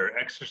Xavier.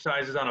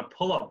 Exercises on a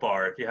pull-up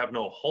bar if you have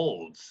no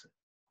holds.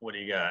 What do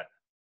you got?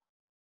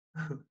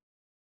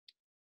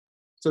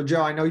 So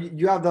Joe, I know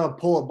you have the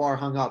pull-up bar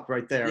hung up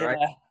right there, right?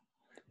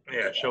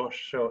 Yeah, show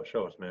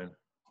us, man.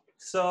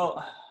 So,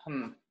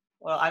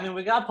 well, I mean,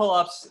 we got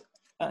pull-ups.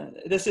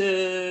 This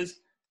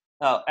is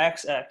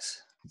X.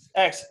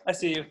 I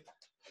see you.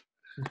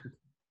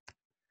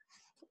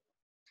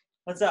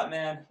 What's up,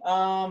 man?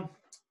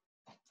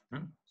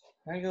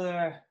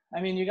 Regular.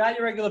 I mean, you got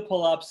your regular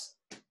pull-ups.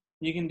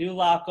 You can do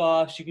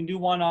lock-offs. You can do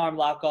one-arm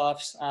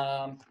lock-offs.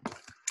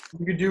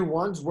 You could do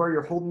ones where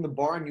you're holding the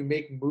bar and you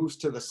make moves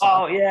to the side.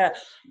 Oh yeah,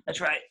 that's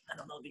right. I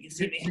don't know if you can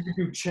see me. You could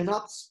do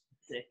chin-ups.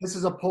 This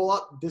is a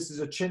pull-up. This is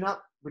a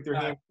chin-up with your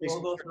hand.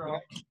 We'll go through.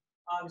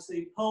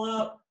 Obviously,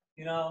 pull-up.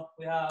 You know,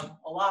 we have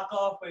a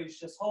lock-off where you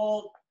just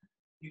hold.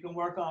 You can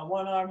work on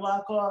one-arm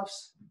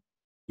lock-offs.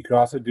 You can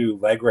also do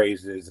leg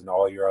raises and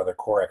all your other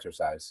core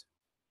exercise.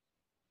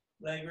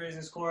 Leg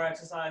raises, core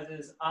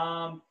exercises.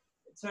 In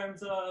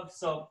terms of,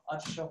 so I'll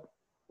just show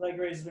leg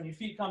raises when your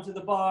feet come to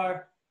the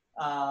bar.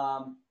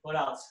 What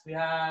else? We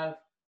have,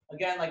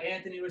 again, like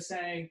Anthony was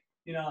saying,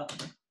 you know,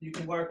 you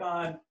can work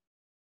on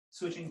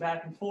switching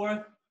back and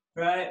forth,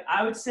 right?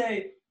 I would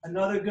say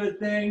another good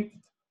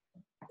thing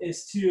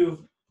is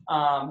to,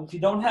 if you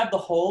don't have the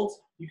hold,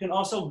 you can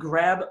also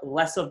grab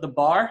less of the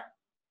bar,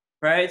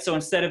 right? So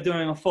instead of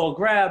doing a full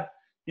grab,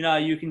 you know,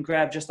 you can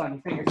grab just on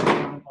your fingertips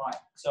on the bar.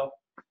 So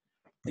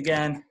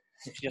again,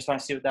 if you just want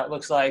to see what that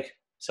looks like,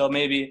 so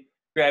maybe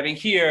grabbing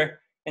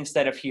here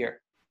instead of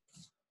here.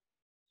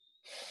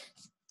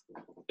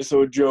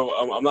 So Joe,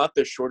 I'm not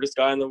the shortest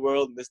guy in the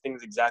world, and this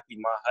thing's exactly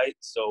my height.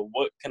 So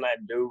what can I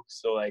do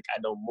so like I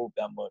don't move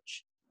that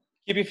much?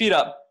 Keep your feet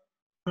up.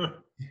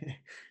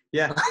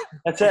 Yeah.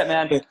 That's it,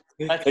 man.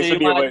 That's it.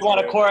 You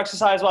want a core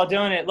exercise while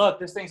doing it. Look,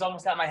 this thing's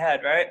almost at my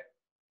head, right?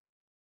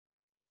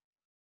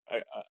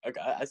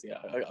 I see.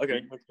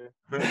 Okay.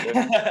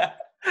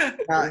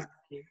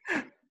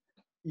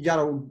 You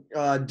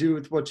gotta do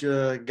with what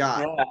you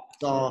got. Yeah.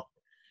 So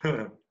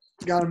you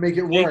gotta make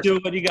it Make work. do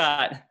what you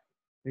got.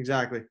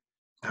 Exactly.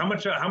 How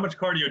much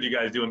cardio do you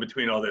guys do in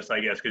between all this,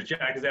 I guess? Because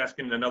Jack is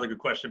asking another good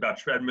question about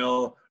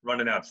treadmill,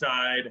 running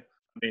outside.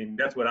 I mean,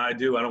 that's what I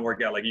do. I don't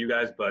work out like you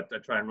guys, but I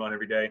try and run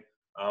every day.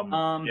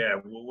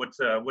 Yeah. What's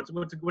a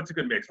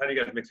good mix? How do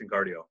you guys mix in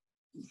cardio?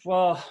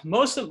 Well,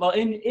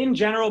 in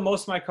general,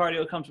 most of my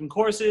cardio comes from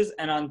courses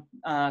and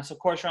so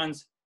course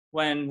runs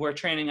when we're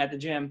training at the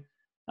gym.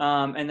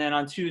 And then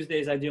on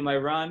Tuesdays, I do my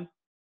run.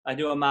 I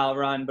do a mile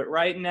run. But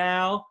right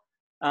now,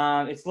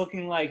 it's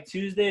looking like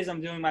Tuesdays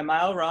I'm doing my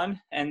mile run.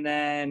 And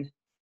then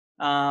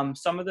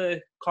some of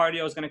the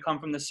cardio is going to come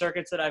from the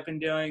circuits that I've been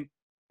doing.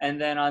 And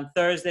then on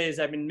Thursdays,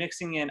 I've been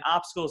mixing in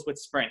obstacles with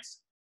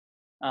sprints.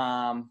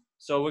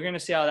 So we're going to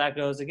see how that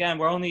goes. Again,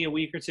 we're only a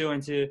week or two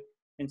into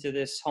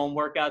this home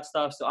workout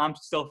stuff. So I'm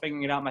still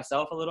figuring it out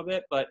myself a little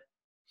bit, but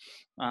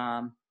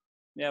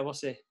yeah, we'll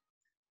see.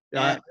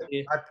 Yeah,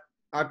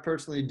 I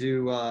personally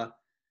do.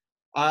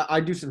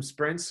 I do some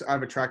sprints. I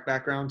have a track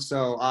background,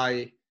 so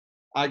I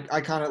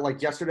kind of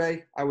like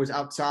yesterday. I was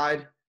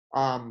outside,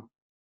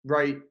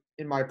 right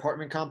in my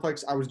apartment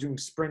complex. I was doing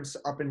sprints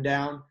up and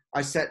down.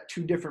 I set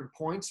 2 different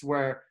points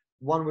where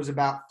one was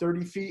about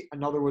 30 feet,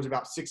 another was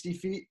about 60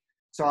 feet.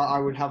 So I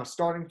would have a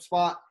starting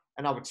spot,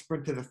 and I would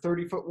sprint to the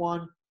 30-foot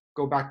one,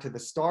 go back to the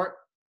start,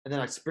 and then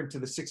I'd sprint to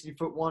the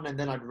 60-foot one, and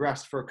then I'd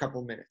rest for a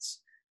couple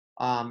minutes.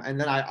 And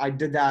then I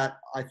did that,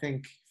 I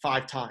think,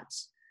 5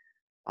 times.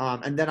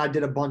 And then I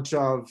did a bunch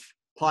of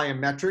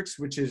plyometrics,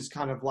 which is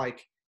kind of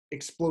like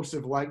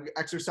explosive leg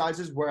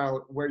exercises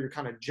where you're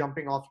kind of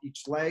jumping off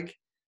each leg.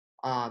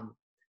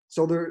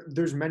 So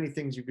there's many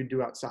things you can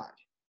do outside.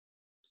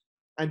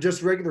 And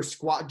just regular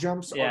squat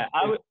jumps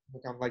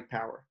on leg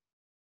power.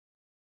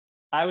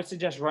 I would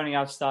suggest running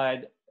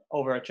outside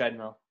over a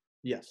treadmill.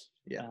 Yes.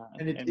 Yeah.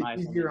 And it's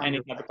easier on any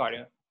type of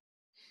cardio.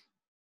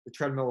 The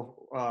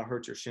treadmill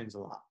hurts your shins a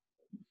lot.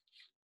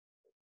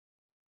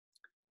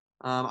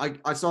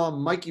 I saw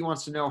Mikey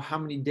wants to know how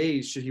many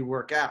days should he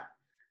work out.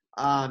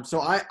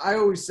 So I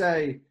always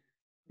say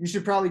you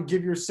should probably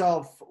give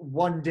yourself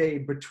 1 day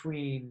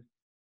between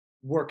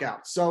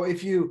workouts. So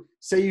if you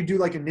say you do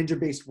like a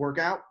ninja-based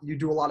workout, you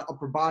do a lot of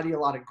upper body, a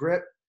lot of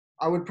grip,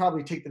 I would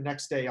probably take the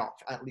next day off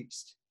at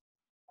least.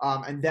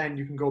 And then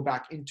you can go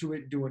back into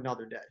it, do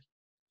another day.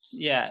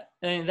 Yeah,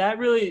 and that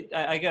really,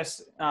 I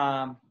guess,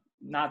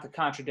 not to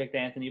contradict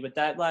Anthony, but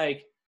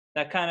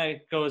that kind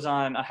of goes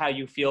on a how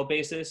you feel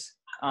basis.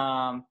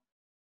 Like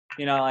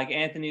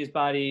Anthony's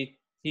body,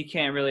 he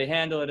can't really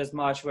handle it as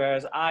much,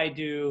 whereas I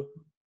do.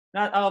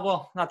 Not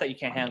that you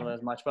can't handle it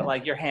as much, but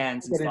like your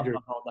hands and stuff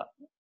don't hold up.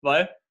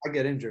 What? I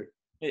get injured.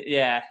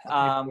 Yeah.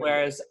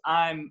 Whereas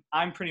I'm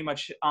pretty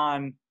much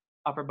on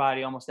upper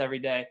body almost every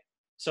day.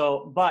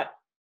 So, but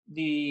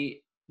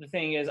the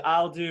thing is,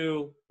 I'll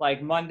do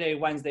like Monday,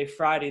 Wednesday,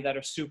 Friday that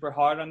are super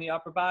hard on the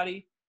upper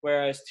body,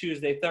 whereas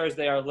Tuesday,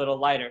 Thursday are a little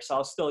lighter. So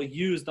I'll still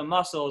use the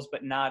muscles,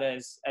 but not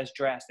as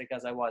drastic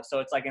as I was. So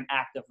it's like an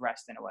active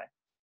rest in a way.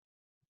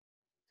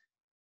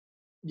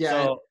 Yeah.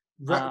 So,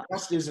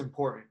 rest is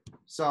important.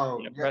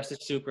 So rest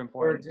is super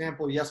important. For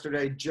example,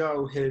 yesterday,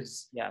 Joe,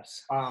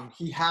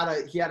 he had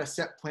a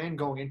set plan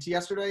going into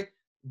yesterday,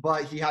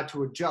 but he had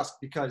to adjust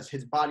because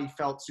his body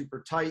felt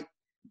super tight.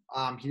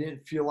 He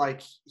didn't feel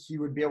like he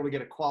would be able to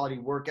get a quality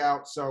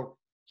workout. So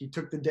he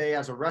took the day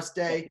as a rest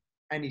day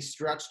and he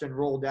stretched and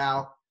rolled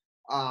out.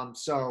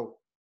 So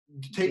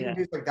taking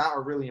days like that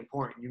are really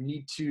important.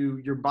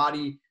 Your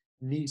body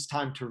needs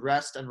time to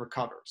rest and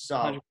recover. So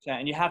 100%.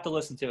 And you have to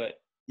listen to it.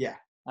 Yeah.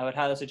 I would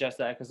highly suggest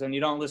that, because when you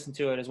don't listen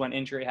to it is when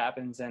injury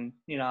happens. And,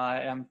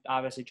 I am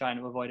obviously trying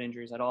to avoid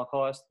injuries at all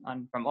costs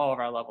from all of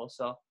our levels.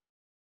 So,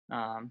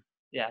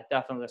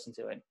 definitely listen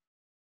to it.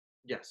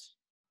 Yes.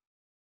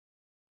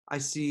 I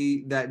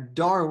see that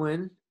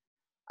Darwin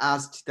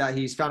asked that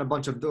he's found a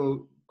bunch of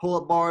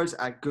pull-up bars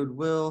at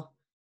Goodwill.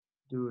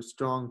 Do a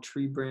strong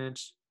tree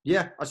branch.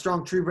 Yeah, a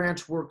strong tree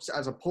branch works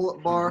as a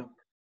pull-up bar.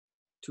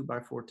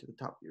 2x4 to the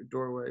top of your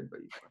doorway.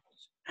 But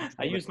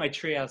I used my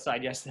tree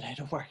outside yesterday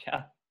to work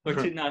out.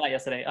 Not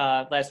yesterday.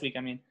 Last week,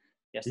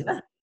 yesterday. Yeah,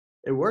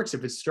 it works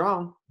if it's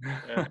strong.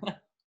 Yeah.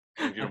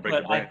 You don't break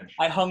But the branch.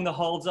 I hung the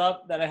holds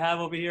up that I have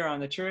over here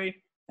on the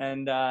tree,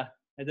 and I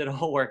did a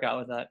whole workout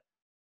with that.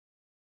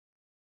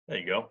 There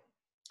you go.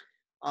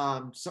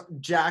 So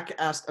Jack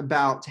asked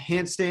about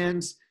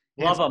handstands.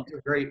 Love them. Handstands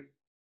are great.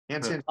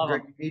 Handstands are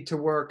great. You need to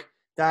work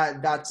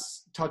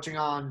that's touching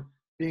on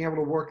being able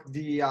to work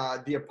the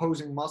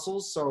opposing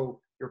muscles. So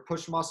your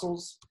push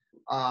muscles.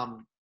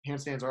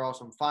 Handstands are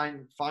awesome.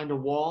 Find a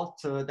wall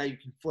that you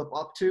can flip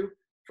up to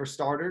for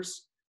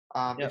starters.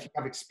 If you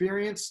have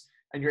experience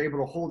and you're able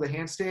to hold a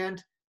handstand,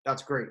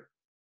 that's great.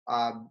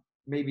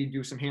 Maybe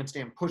do some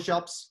handstand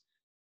push-ups.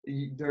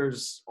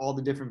 There's all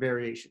the different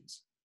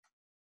variations.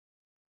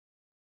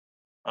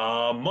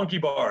 Monkey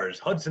bars.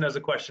 Hudson has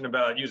a question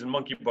about using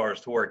monkey bars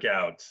to work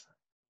out.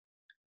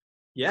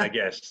 Yeah. I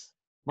guess.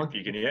 If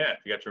you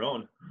got your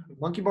own.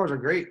 Monkey bars are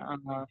great.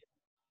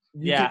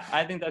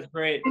 I think that's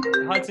great.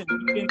 Hudson,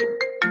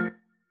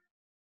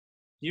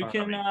 you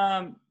can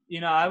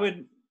I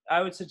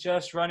would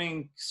suggest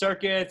running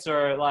circuits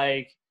or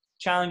like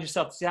challenge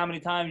yourself to see how many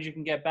times you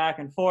can get back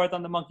and forth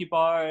on the monkey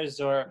bars,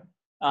 or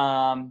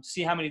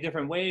see how many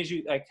different ways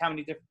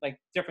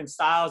different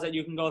styles that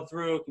you can go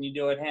through. Can you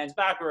do it hands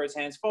backwards,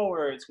 hands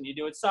forwards? Can you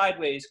do it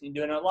sideways? Can you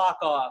do it in a lock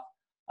off?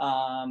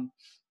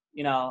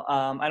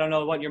 I don't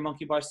know what your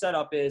monkey bar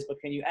setup is, but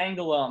can you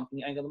angle them? Can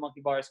you angle the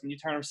monkey bars? Can you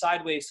turn them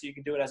sideways so you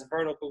can do it as a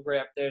vertical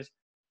grip? There's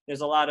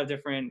a lot of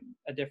different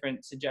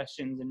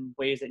suggestions and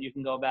ways that you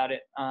can go about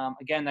it.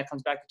 Again, that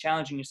comes back to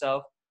challenging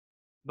yourself,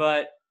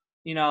 but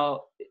you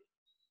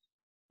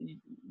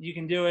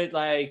can do it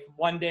like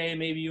one day.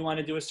 Maybe you want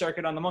to do a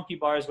circuit on the monkey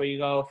bars where you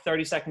go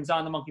 30 seconds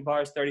on the monkey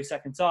bars, 30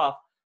 seconds off,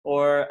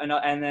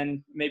 and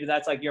then maybe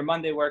that's like your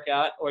Monday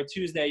workout, or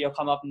Tuesday you'll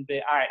come up and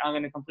be, all right, I'm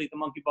going to complete the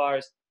monkey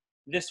bars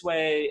this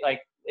way,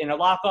 like in a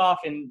lock off,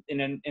 in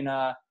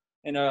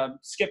a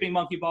skipping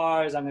monkey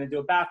bars. I'm going to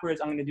do it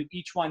backwards. I'm going to do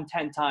each one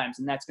 10 times,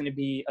 and that's going to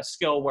be a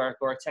skill work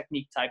or a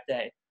technique type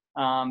day.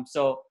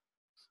 So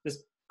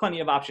there's plenty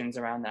of options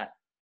around that.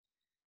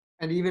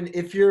 And even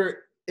if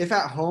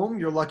at home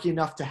you're lucky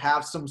enough to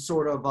have some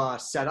sort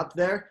of setup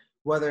there,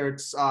 whether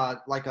it's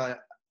like a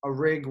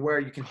rig where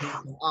you can hit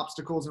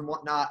obstacles and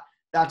whatnot,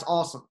 that's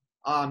awesome.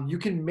 You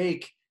can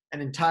make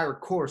an entire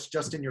course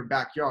just in your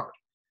backyard.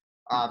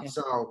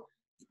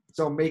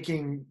 So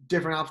making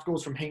different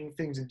obstacles from hanging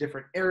things in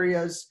different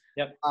areas.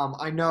 Yep.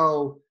 I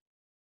know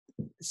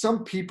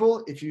some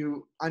people,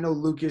 I know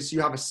Lucas, you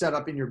have a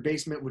setup in your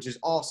basement, which is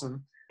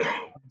awesome.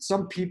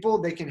 Some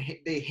people,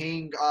 they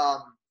hang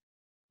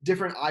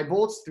different eye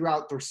bolts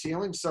throughout their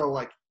ceiling. So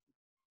like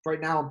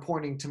right now I'm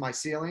pointing to my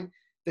ceiling.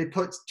 They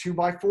put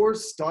 2x4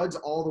 studs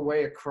all the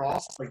way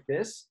across like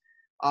this.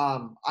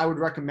 I would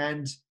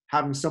recommend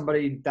having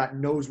somebody that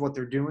knows what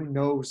they're doing,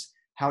 knows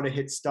how to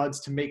hit studs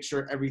to make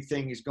sure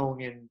everything is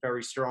going in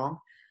very strong.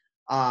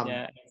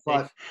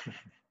 But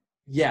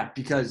yeah,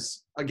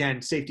 because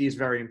again, safety is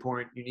very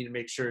important. You need to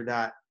make sure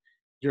that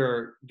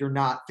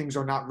things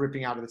are not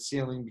ripping out of the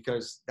ceiling,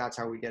 because that's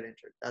how we get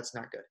injured. That's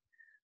not good.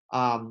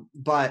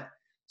 But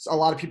a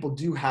lot of people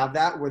do have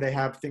that, where they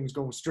have things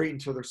going straight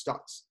into their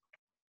studs.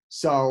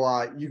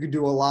 So you can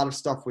do a lot of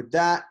stuff with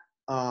that.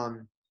 I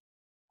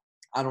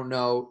don't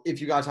know if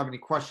you guys have any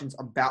questions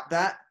about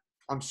that.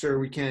 I'm sure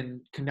we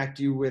can connect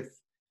you with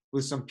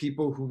some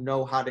people who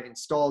know how to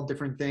install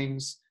different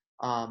things.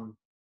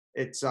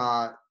 There's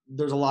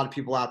a lot of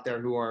people out there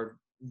who are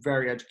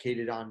very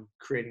educated on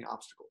creating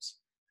obstacles.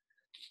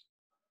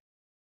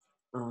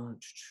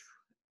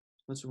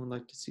 What's someone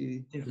like to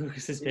see?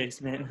 Lucas's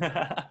basement.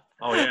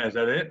 Oh yeah, is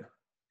that it?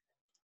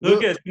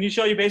 Lucas, can you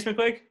show your basement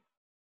quick?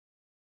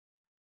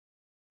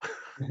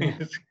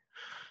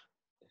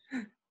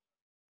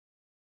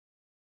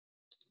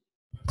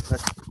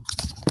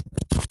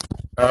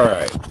 All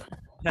right.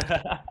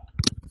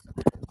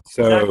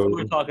 So That's what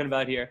we're talking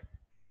about here.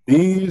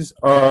 These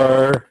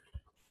are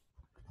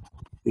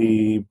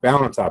the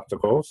balance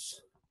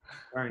obstacles.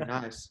 Very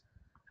nice.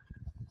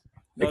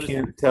 I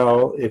can't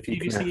tell if you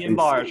can PVC actually and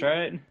bars, see.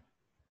 right?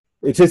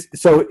 It's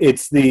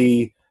it's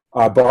the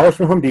bars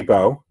from Home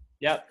Depot.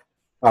 Yep.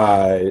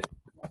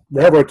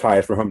 Railroad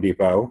ties from Home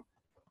Depot.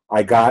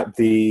 I got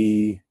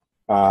the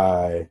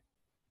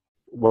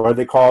what are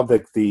they called?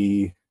 It's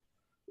the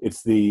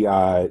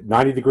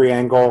 90-degree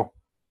angle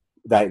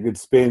that it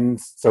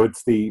spins. So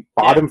it's the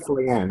bottom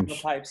flange,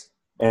 The pipes.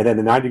 and then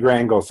the 90-degree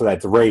angle, so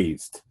that's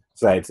raised,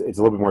 so that it's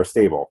a little bit more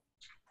stable.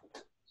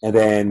 And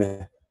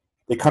then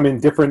they come in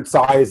different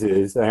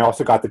sizes, and I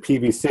also got the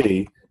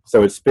PVC,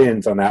 so it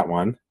spins on that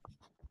one.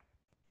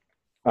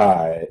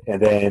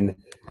 And then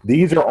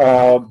these are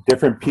all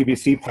different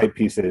PVC pipe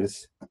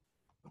pieces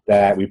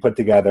that we put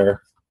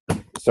together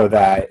so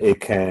that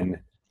it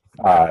can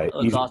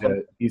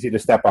easy to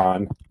step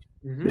on.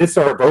 Mm-hmm. These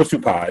are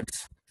BOSU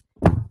pods,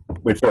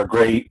 which are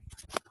great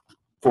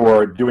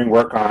for doing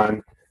work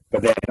on,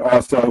 but then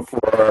also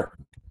for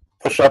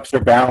push-ups or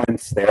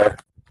balance. They're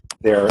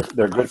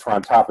good for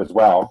on top as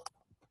well.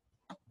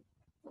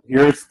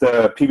 Here's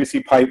the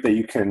PVC pipe that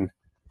you can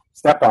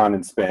step on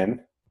and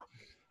spin.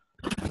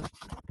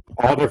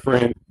 All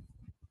different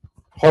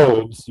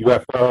holds,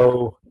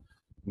 UFO,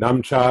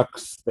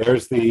 nunchucks.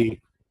 There's the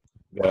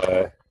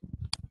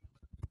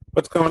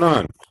what's going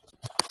on?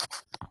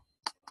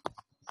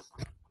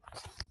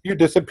 You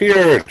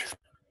disappeared.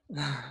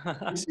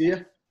 See ya.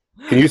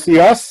 Can you see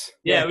us?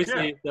 Yeah, we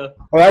see. So.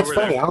 Oh, that's Over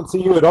funny. there. I don't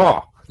see you at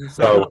all.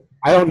 So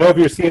I don't know if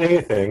you're seeing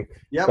anything.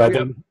 Yep.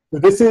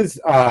 But this is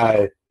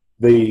the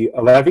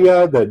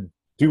Alevia, the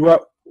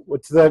Duo.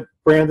 What's the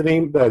brand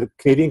name? The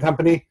Canadian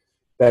company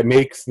that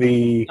makes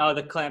the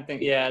the clamp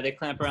thing. Yeah, they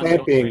clamp around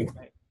clamping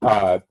the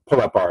right.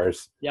 pull-up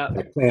bars. Yeah.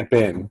 That clamp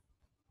in.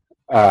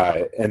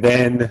 And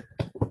then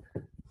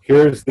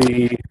here's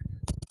the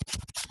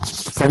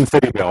Sun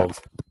City build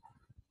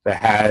that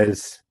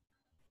has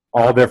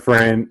all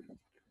different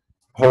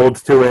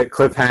holds to it,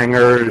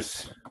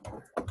 cliffhangers.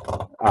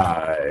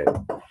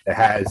 It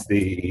has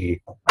the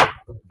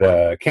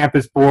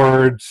campus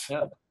boards.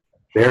 Yep.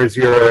 There's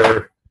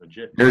your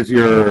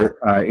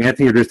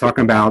Anthony. You're just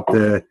talking about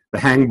the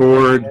hang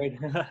board.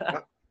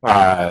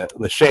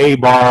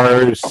 Lachey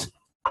bars.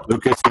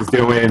 Lucas is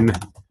doing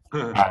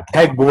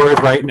peg board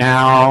right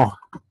now.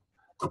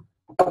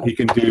 He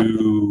can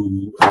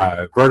do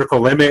vertical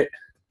limit.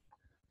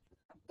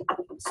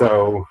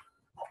 So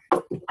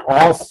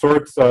all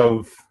sorts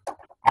of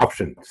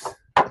options.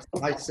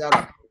 Nice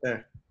setup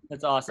there.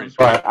 That's awesome.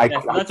 But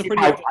Yeah, so that's a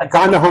pretty. I've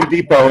gone to Home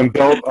Depot and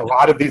built a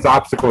lot of these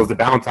obstacles, the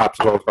balance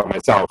obstacles, by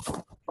myself.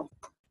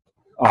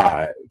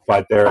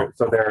 But there's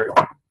a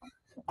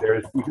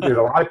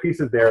lot of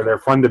pieces there. They're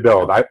fun to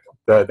build.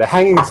 The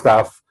hanging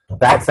stuff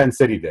that Sen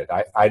City did.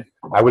 I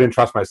wouldn't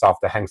trust myself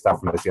to hang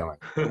stuff from the ceiling.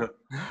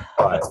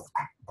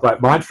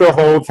 But Monstro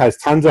Holds has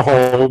tons of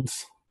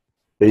holds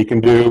that you can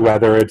do,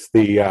 whether it's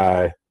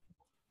the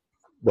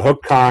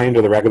hook kind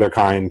or the regular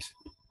kind.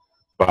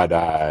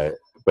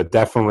 But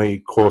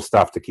definitely cool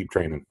stuff to keep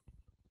training.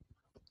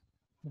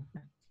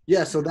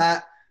 Yeah,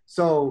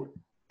 so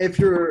if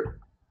you're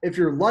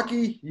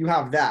lucky, you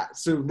have that.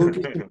 So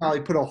Lucas can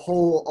probably put a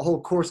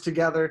whole course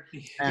together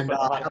and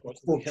have a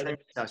full training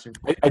session.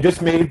 I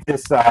just made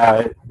this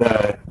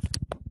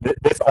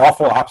this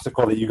awful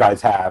obstacle that you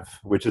guys have,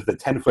 which is the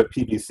 10-foot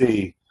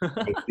PVC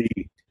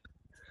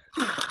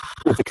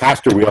with the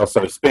caster wheel,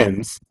 so it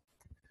spins.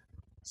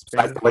 So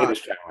that's the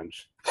latest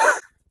challenge.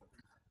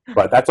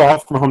 But that's all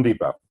from Home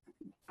Depot.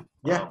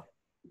 Yeah,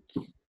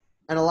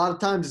 and a lot of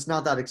times it's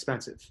not that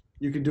expensive.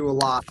 You can do a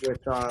lot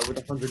with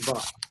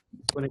 $100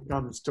 when it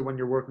comes to when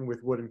you're working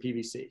with wood and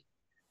PVC.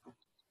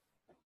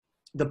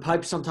 The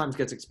pipe sometimes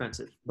gets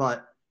expensive,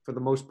 but for the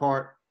most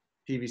part,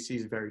 PVC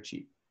is very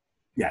cheap.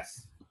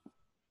 Yes.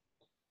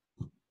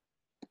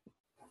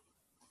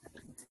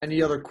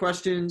 Any other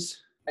questions?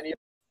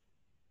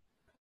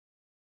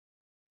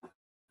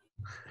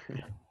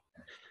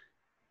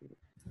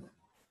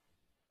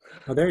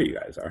 Oh, there you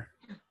guys are.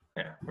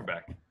 Yeah, we're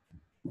back.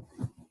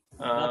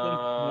 Nothing?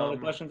 No other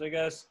questions, I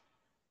guess.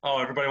 Oh,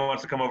 everybody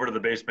wants to come over to the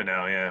basement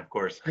now. Yeah, of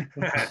course.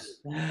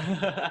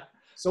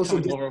 Social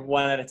Coming over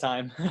one at a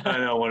time. I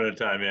know, one at a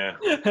time. Yeah.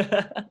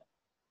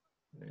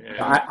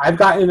 Yeah. I've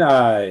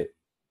gotten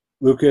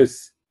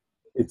Lucas.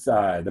 It's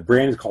the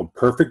brand is called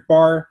Perfect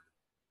Bar.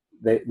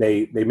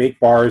 They make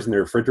bars in the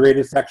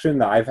refrigerated section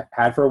that I've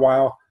had for a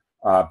while.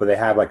 But they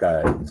have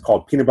it's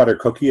called peanut butter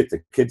cookie. It's a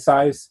kid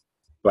size,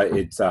 but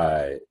it's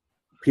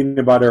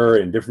peanut butter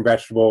and different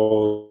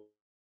vegetables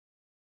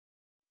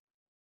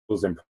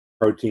and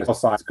protein.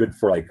 Also, it's good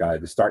for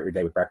to start your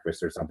day with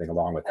breakfast or something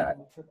along with that.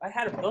 I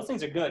had those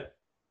things are good.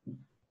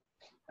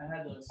 I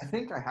had those. I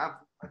think they're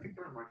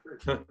in my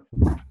fridge.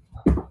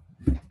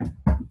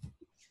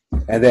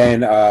 And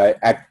then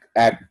at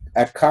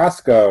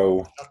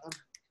Costco,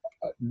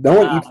 no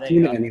one eats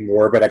tuna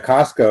anymore, but at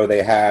Costco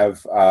they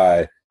have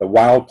the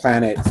Wild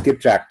Planet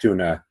skipjack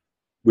tuna,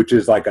 which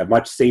is like a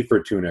much safer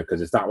tuna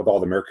because it's not with all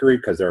the mercury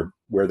because they're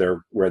where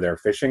they're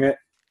fishing it.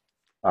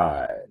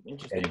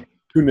 Interesting. And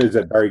tuna is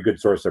a very good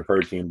source of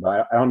protein,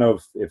 but I don't know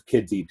if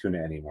kids eat tuna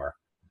anymore.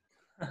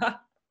 But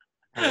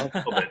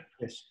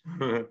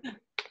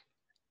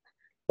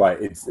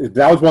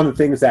that was one of the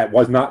things that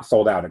was not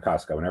sold out at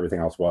Costco, and everything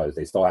else was.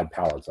 They still had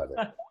pallets of it.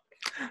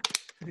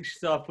 We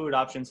still have food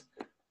options.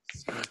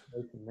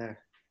 There.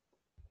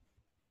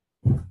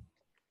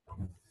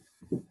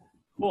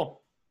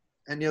 Cool.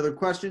 Any other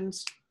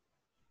questions?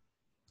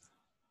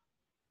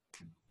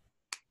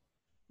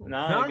 No,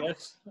 I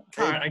guess.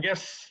 All right, I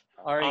guess.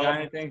 Already got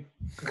anything?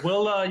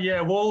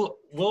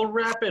 We'll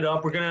wrap it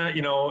up. We're gonna,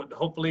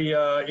 hopefully,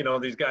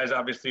 these guys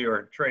obviously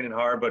are training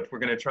hard, but we're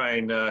gonna try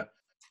and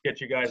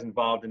get you guys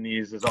involved in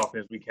these as often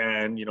as we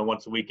can.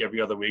 Once a week, every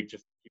other week,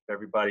 just to keep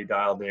everybody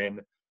dialed in.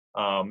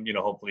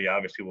 Hopefully,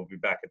 obviously, we'll be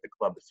back at the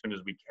club as soon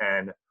as we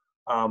can.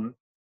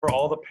 For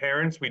all the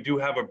parents, we do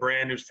have a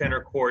brand new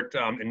Centercourt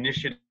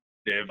initiative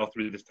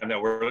through this time that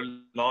we're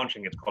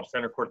launching. It's called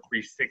Centercourt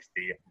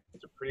 360.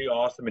 It's a pretty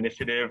awesome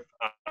initiative.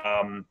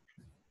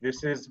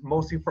 This is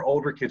mostly for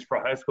older kids, for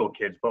high school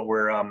kids, but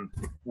we're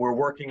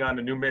working on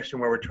a new mission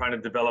where we're trying to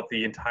develop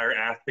the entire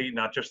athlete,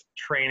 not just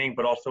training,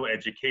 but also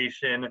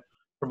education,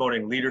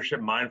 promoting leadership,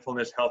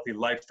 mindfulness, healthy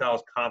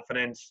lifestyles,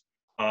 confidence,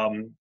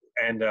 and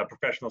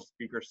professional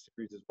speaker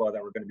series as well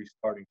that we're going to be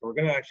starting. So we're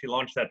going to actually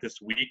launch that this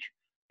week.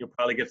 You'll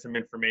probably get some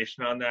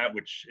information on that,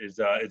 which is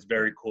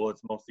very cool.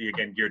 It's mostly,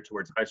 again, geared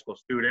towards high school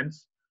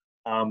students,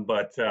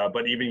 but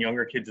even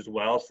younger kids as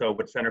well. So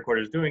what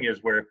Centercourt is doing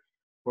is we're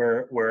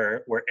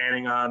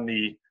adding on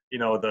the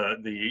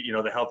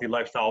healthy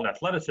lifestyle and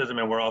athleticism,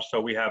 and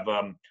we have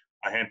a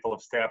handful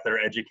of staff that are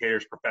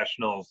educators,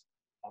 professionals,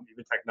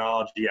 even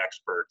technology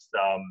experts,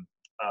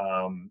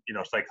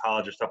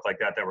 psychologists, stuff like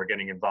that we're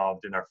getting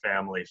involved in our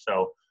family.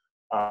 So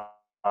so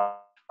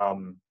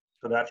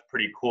that's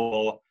pretty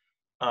cool.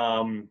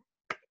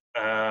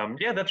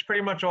 That's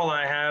pretty much all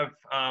I have.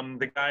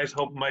 The guys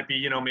might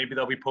be, maybe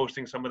they'll be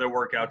posting some of their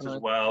workouts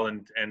as well,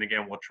 and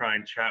again, we'll try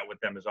and chat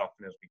with them as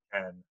often as we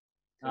can.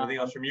 Anything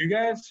else from you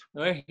guys?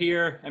 We're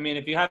here. I mean,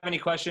 if you have any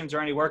questions or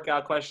any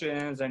workout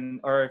questions,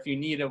 or if you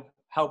need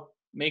help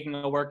making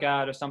a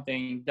workout or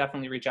something,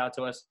 definitely reach out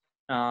to us.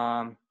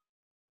 We're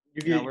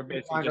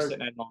basically just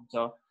sitting at home.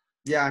 So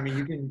yeah, I mean,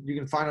 you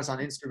can find us on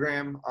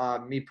Instagram.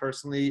 Me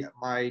personally,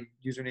 my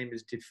username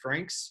is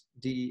DeFranks,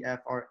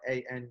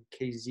 DEFRANKZZ,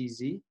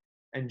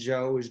 and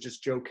Joe is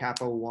just Joe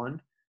Capo1.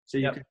 So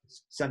you can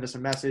send us a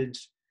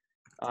message.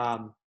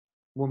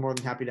 We're more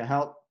than happy to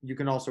help. You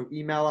can also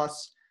email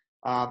us.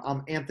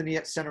 I'm Anthony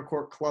at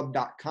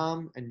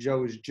centercourtclub.com, and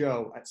Joe is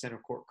Joe at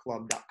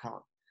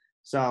centercourtclub.com.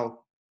 So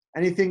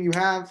anything you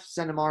have,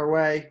 send them our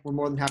way. We're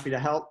more than happy to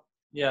help.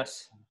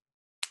 Yes.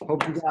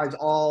 Hope you guys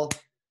all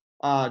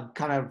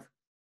kind of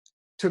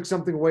took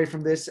something away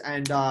from this,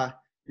 and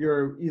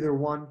you're either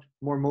one,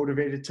 more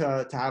motivated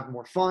to have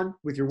more fun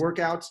with your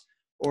workouts,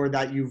 or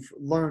that you've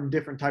learned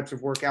different types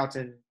of workouts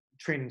and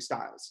training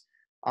styles.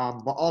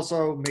 But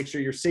also make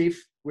sure you're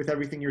safe with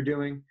everything you're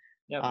doing.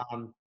 Yep.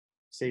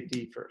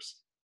 Safety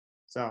first.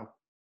 So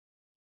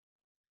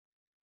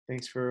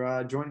thanks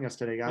for joining us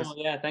today, guys. Oh,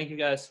 yeah. Thank you,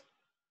 guys.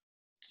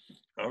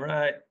 All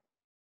right.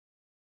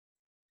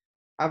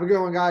 Have a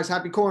good one, guys.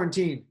 Happy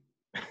quarantine.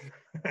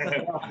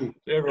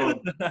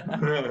 Everyone.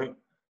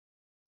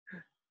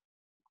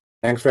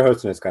 Thanks for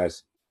hosting us,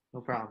 guys.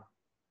 No problem.